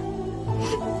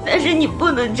但是你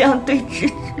不能这样对芝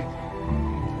芝。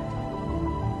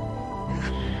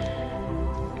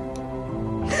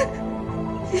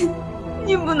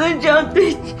你不能这样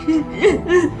对芝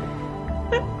芝。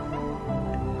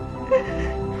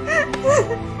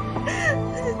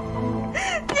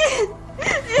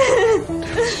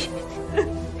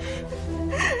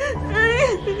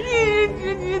你是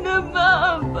芝芝的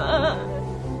爸爸。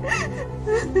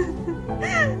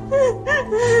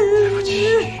对不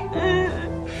起。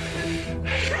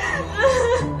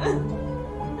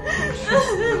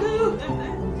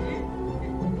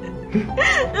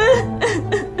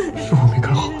是我没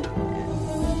看好的。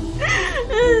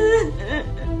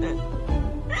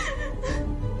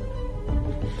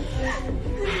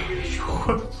是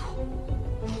我的错。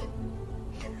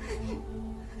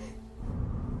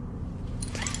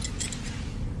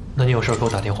那你有事给我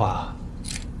打电话啊？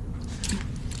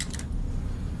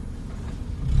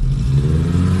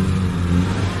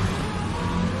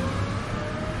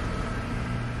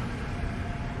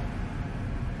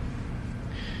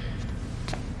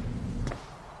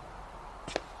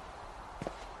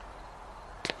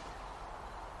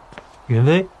云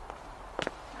薇，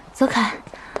泽凯，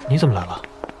你怎么来了？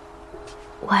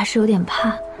我还是有点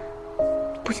怕，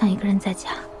不想一个人在家。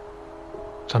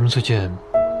咱们最近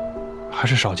还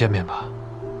是少见面吧。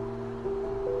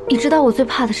你知道我最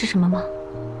怕的是什么吗？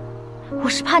我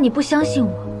是怕你不相信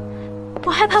我，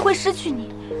我害怕会失去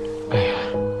你。哎呀，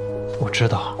我知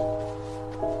道，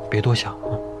别多想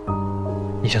啊。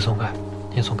你先松开，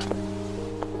你先松开。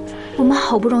我们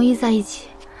好不容易在一起，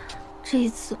这一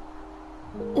次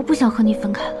我不想和你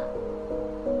分开了。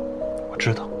我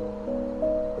知道。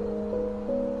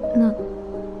那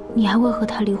你还会和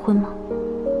他离婚吗？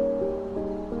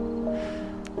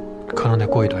可能得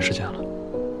过一段时间了。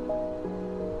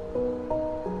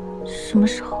什么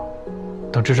时候？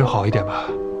等芝芝好一点吧。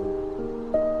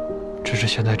芝芝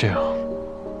现在这样，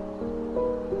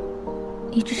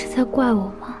你这是在怪我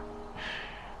吗？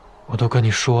我都跟你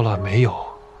说了没有，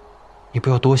你不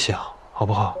要多想，好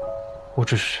不好？我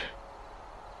只是……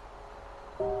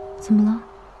怎么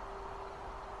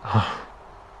了？啊，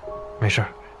没事儿。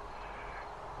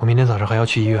我明天早上还要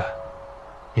去医院，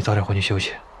你早点回去休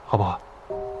息，好不好？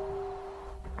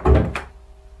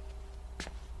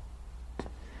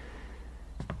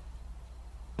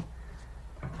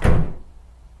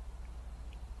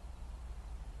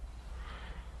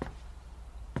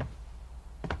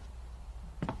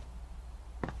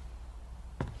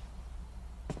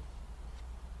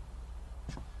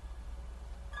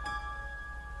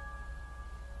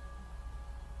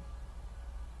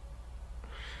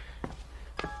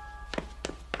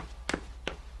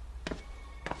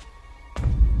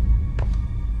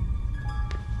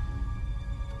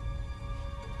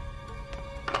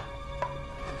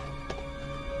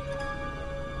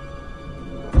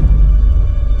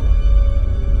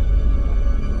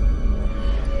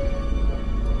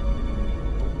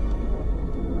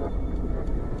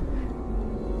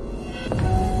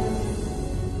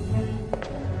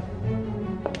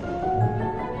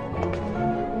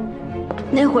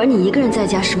那会儿你一个人在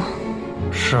家是吗？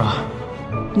是啊。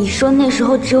你说那时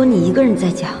候只有你一个人在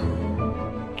家。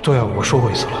对啊，我说过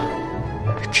一次了。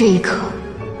这一刻，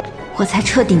我才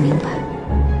彻底明白，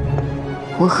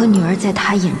我和女儿在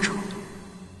他眼中，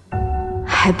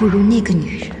还不如那个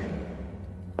女人。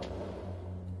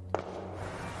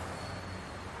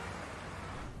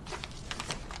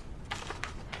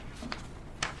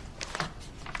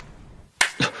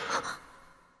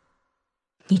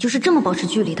你就是这么保持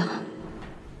距离的？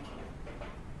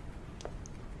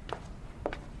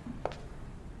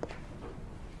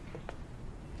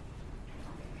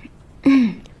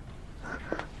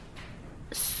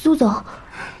苏总，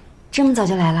这么早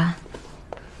就来了？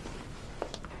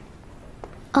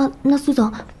啊，那苏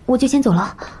总，我就先走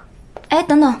了。哎，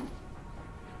等等，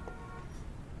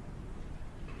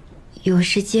有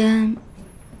时间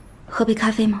喝杯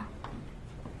咖啡吗？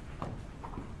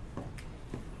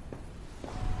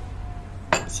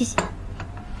谢谢。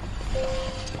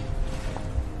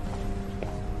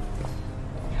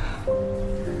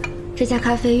这家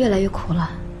咖啡越来越苦了。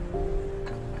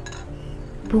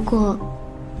不过，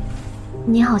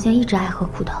你好像一直爱喝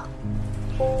苦的。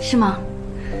是吗？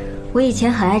我以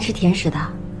前很爱吃甜食的，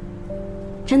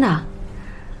真的。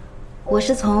我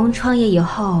是从创业以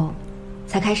后，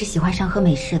才开始喜欢上喝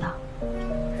美式的，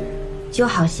就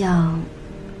好像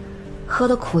喝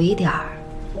的苦一点儿，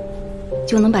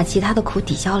就能把其他的苦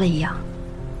抵消了一样。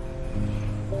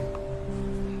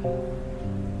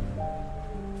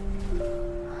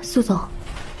苏总，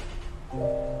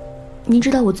您知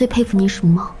道我最佩服您什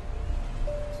么吗？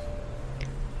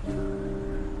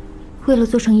为了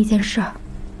做成一件事儿，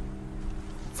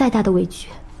再大的委屈，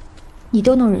你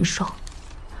都能忍受。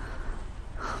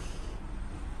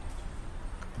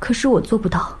可是我做不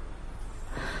到，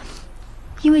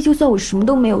因为就算我什么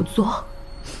都没有做，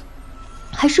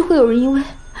还是会有人因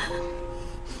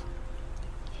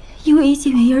为一些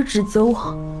原因而指责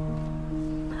我。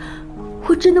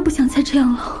我真的不想再这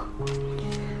样了。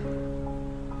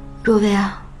若薇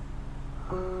啊，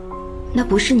那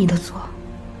不是你的错，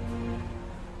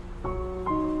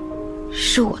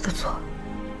是我的错。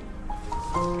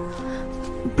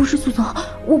不是苏总，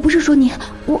我不是说你，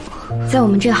在我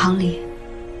们这行里，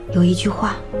有一句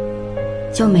话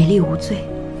叫美丽无罪。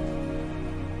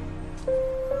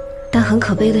但很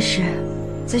可悲的是，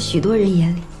在许多人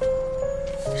眼里，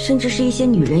甚至是一些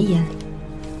女人眼里，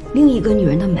另一个女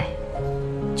人的美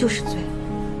就是罪。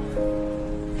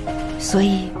所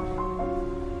以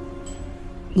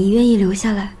你愿意留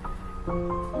下来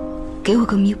给我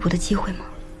个弥补的机会吗？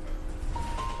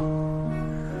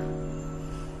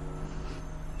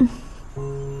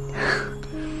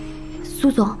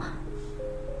苏总，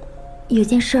有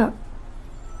件事儿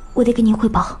我得跟您汇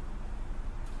报。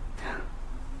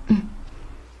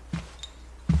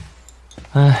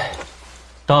唉，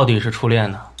到底是初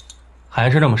恋呢，还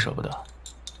是这么舍不得？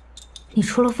你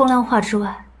除了风凉话之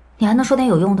外，你还能说点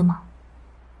有用的吗？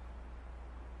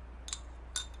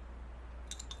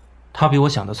他比我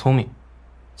想的聪明，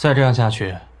再这样下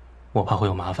去，我怕会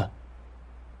有麻烦。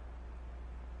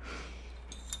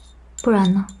不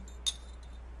然呢？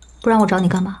不然我找你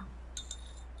干嘛？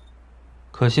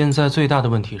可现在最大的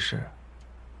问题是，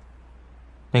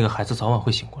那个孩子早晚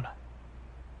会醒过来。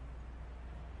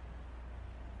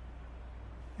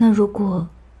那如果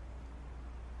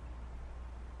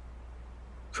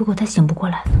他醒不过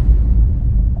来呢？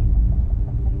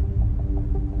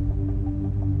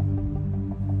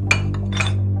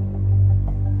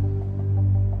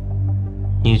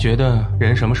你觉得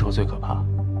人什么时候最可怕？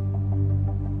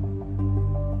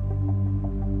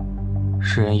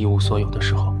是人一无所有的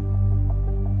时候。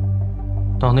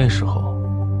到那时候，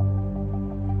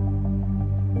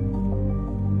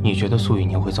你觉得苏雨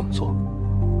宁会怎么做？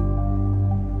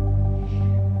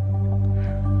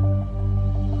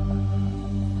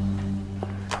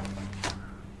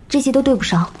这些都对不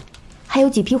上，还有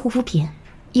几批护肤品，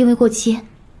因为过期，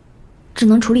只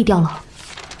能处理掉了。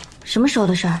什么时候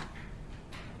的事儿？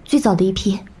最早的一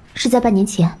批是在半年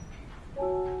前。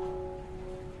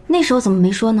那时候怎么没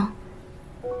说呢？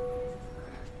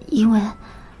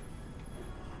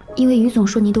因为于总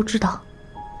说您都知道。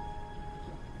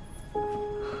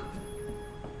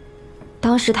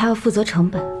当时他要负责成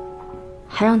本，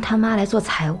还让他妈来做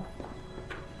财务，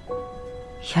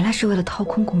原来是为了掏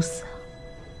空公司。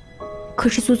可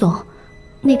是苏总，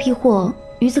那批货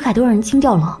于子凯都让人清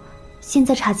掉了，现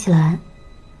在查起来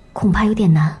恐怕有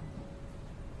点难。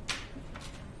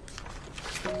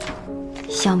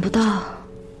想不到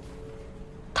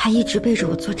他一直背着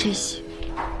我做这些。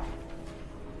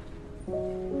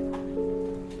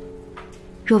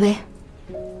若薇，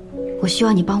我需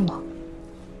要你帮我。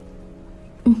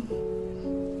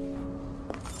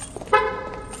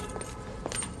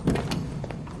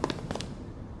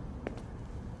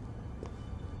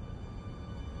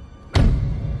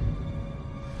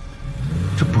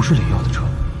这不是李耀的车。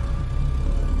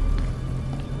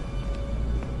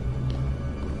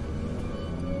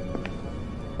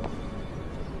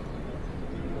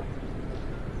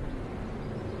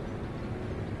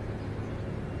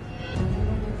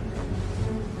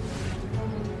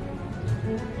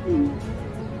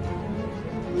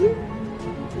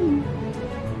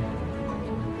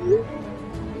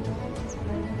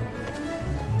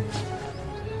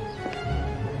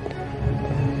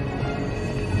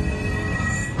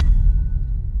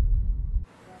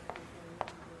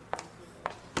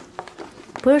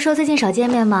不是说最近少见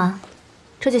面吗？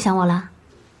这就想我了？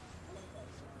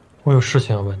我有事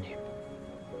情要问你。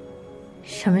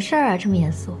什么事儿啊，这么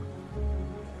严肃？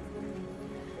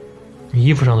你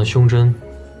衣服上的胸针，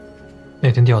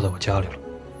那天掉在我家里了，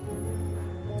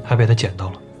还被他捡到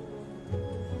了。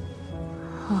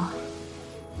哦，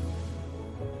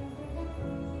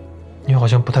你好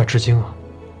像不太吃惊啊。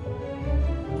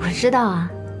我知道啊，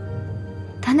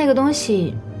但那个东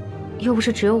西又不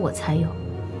是只有我才有，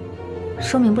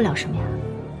说明不了什么呀。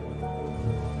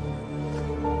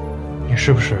你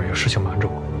是不是有事情瞒着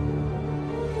我？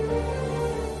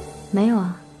没有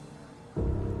啊。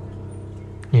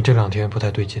你这2天不太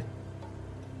对劲。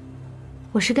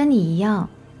我是跟你一样，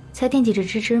在惦记着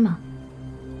芝芝吗？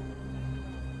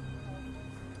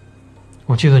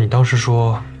我记得你当时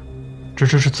说，芝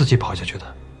芝是自己跑下去的。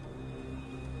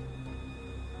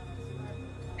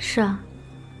是啊。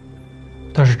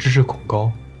但是芝芝恐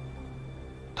高，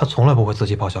她从来不会自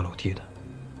己跑下楼梯的。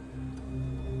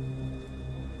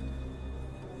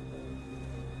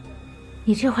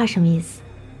你这话什么意思？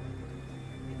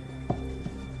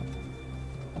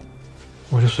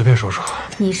我就随便说说。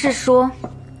你是说，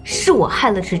是我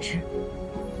害了芝芝？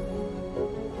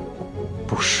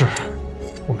不是，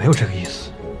我没有这个意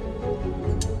思。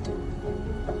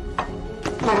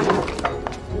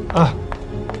啊，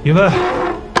云飞。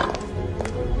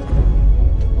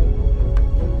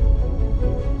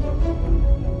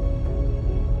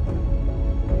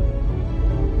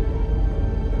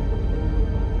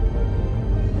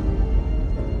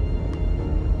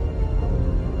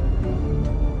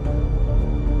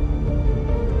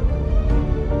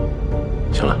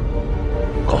行了，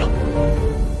够了。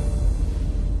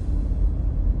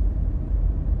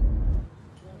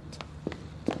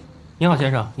您好，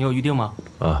先生，您有预定吗？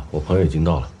啊，我朋友已经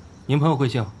到了。您朋友贵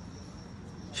姓？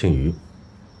姓于，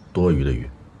多余的余。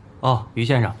哦，于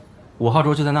先生，5号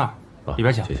桌就在那儿，里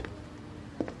边请。谢谢。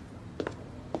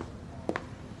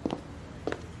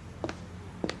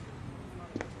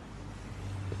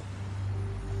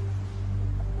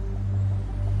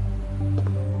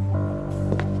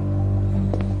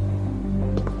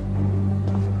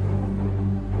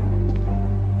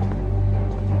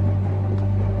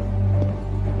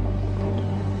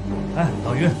哎，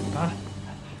老于，啊，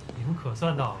你们可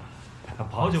算到了，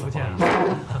好久不见啊！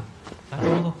来，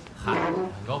坐坐。嗨，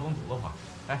很高风堵了会儿。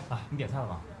哎，你点菜了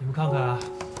吗？你们看看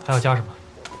还要加什么？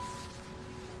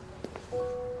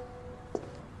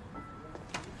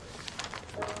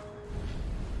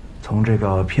从这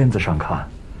个片子上看，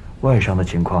外伤的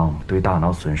情况对大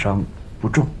脑损伤不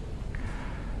重，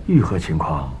愈合情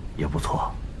况也不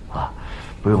错啊，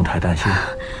不用太担心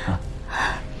啊。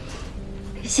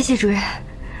谢谢主任。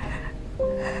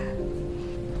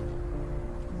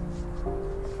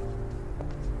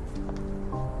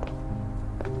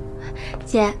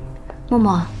姐，默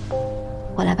默，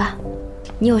我来吧。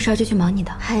你有事儿就去忙你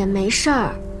的。哎呀，没事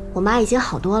儿，我妈已经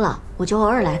好多了，我就偶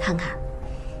尔来看看。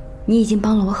你已经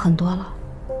帮了我很多了。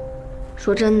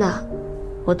说真的，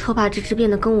我特怕芝芝变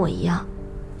得跟我一样。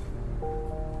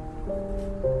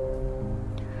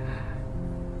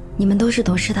你们都是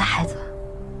懂事的孩子，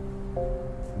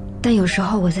但有时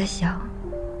候我在想，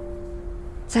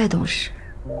再懂事，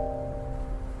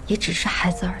也只是孩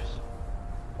子而已。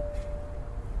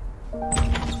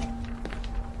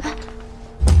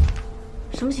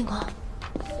什么情况？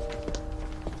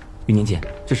玉宁姐，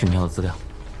这是你要的资料。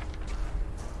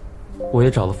我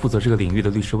也找了负责这个领域的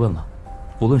律师问了，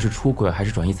无论是出轨还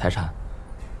是转移财产，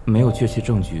没有确切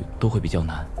证据都会比较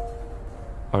难，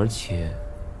而且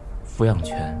抚养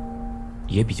权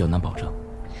也比较难保证。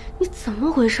你怎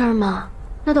么回事嘛？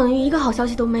那等于一个好消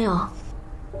息都没有。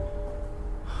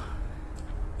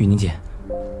玉宁姐，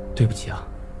对不起啊。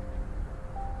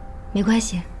没关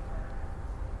系，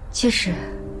确实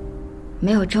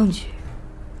没有证据，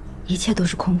一切都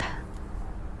是空谈。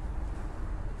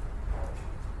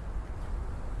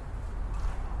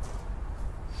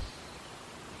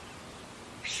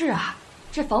是啊，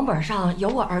这房本上有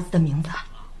我儿子的名字。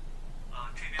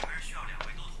这边还是需要2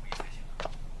位都同意才行。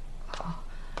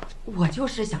我就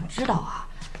是想知道啊，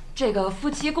这个夫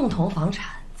妻共同房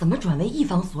产怎么转为一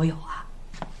方所有啊？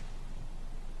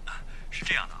是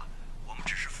这样的，我们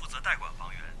只是负责代管房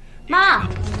源。妈！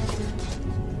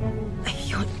哎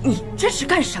呦，你这是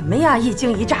干什么呀？一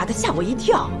惊一乍的，吓我一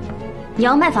跳。你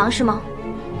要卖房是吗？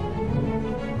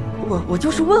我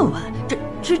就是问问，这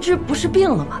芝芝不是病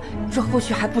了吗？这后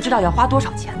续还不知道要花多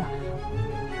少钱呢，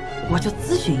我就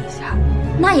咨询一下。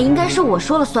那也应该是我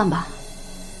说了算吧。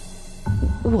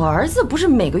我儿子不是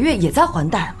每个月也在还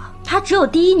贷吗？他只有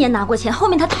第1年拿过钱，后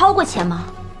面他掏过钱吗？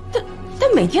他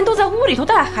每天都在屋里头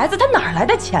带孩子，他哪来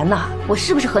的钱呢？我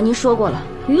是不是和您说过了，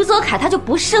于泽凯他就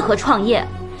不适合创业？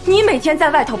你每天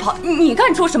在外头跑，你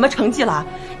干出什么成绩了？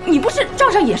你不是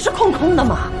账上也是空空的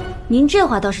吗？您这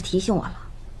话倒是提醒我了。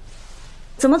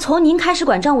怎么从您开始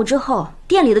管账务之后，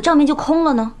店里的账面就空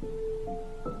了呢？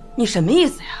你什么意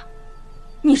思呀？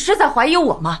你是在怀疑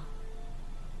我吗？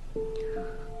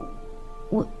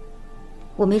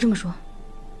我没这么说。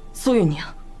苏玉宁，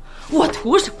我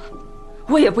图什么？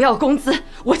我也不要工资，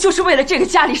我就是为了这个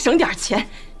家里省点钱。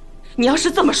你要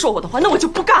是这么说我的话，那我就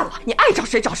不干了。你爱找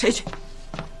谁找谁去。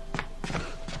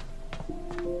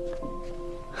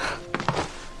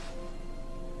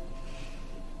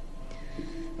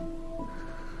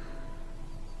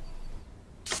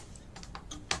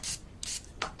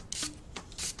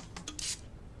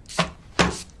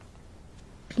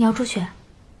你要出去？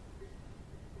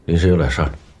临时有点事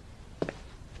儿。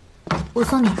我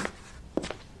送你。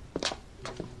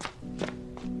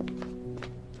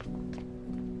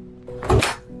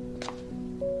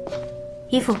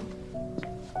衣服。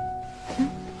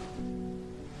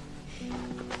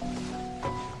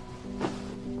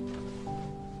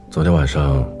昨天晚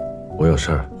上我有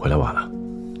事儿回来晚了。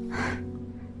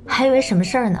还以为什么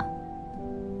事儿呢？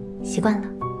习惯了。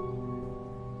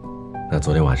那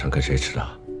昨天晚上跟谁吃的？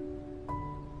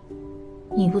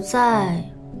你不在，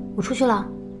我出去了。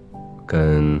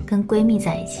跟闺蜜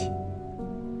在一起。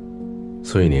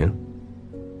苏雨宁？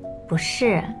不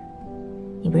是，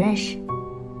你不认识。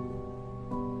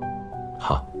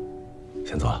好，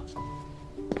先走了。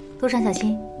路上小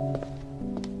心。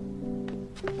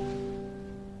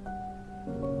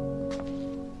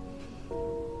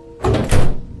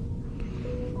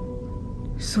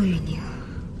苏雨宁，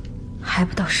还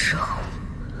不到时候。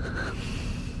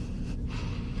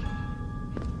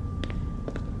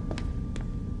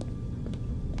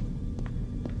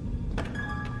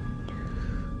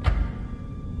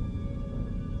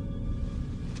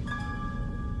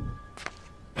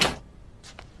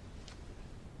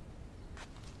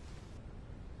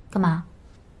干嘛？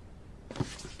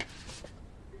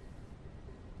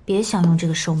别想用这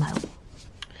个收买我。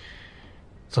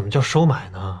怎么叫收买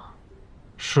呢？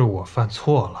是我犯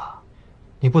错了，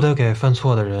你不得给犯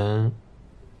错的人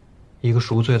一个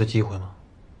赎罪的机会吗？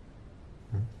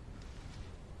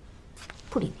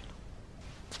不理你了。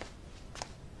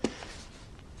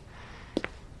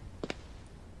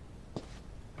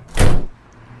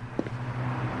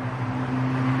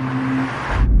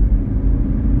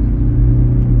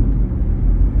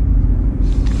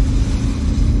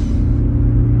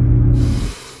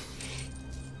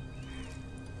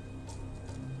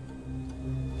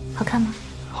好看吗？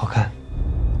好看。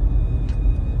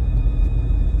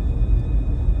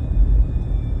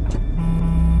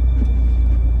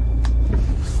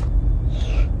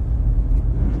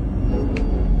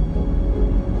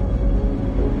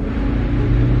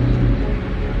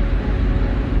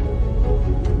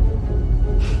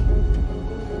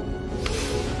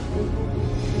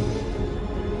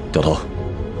掉头。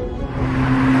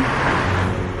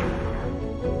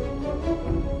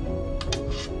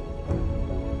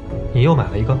你又买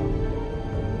了一个？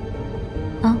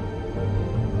啊。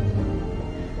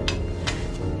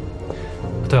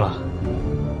对了，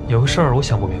有个事儿我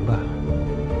想不明白，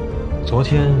昨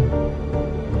天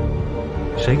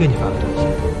谁给你发的短信？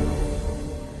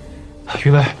于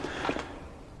梅。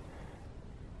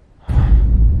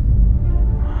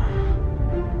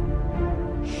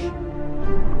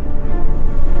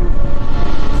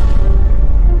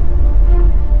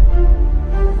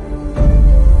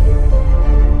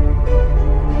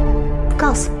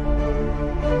告诉你，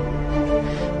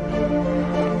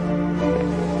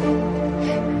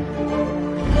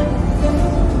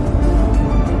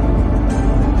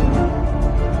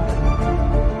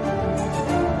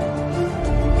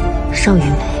邵雨梅，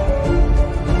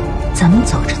咱们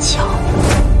走着瞧。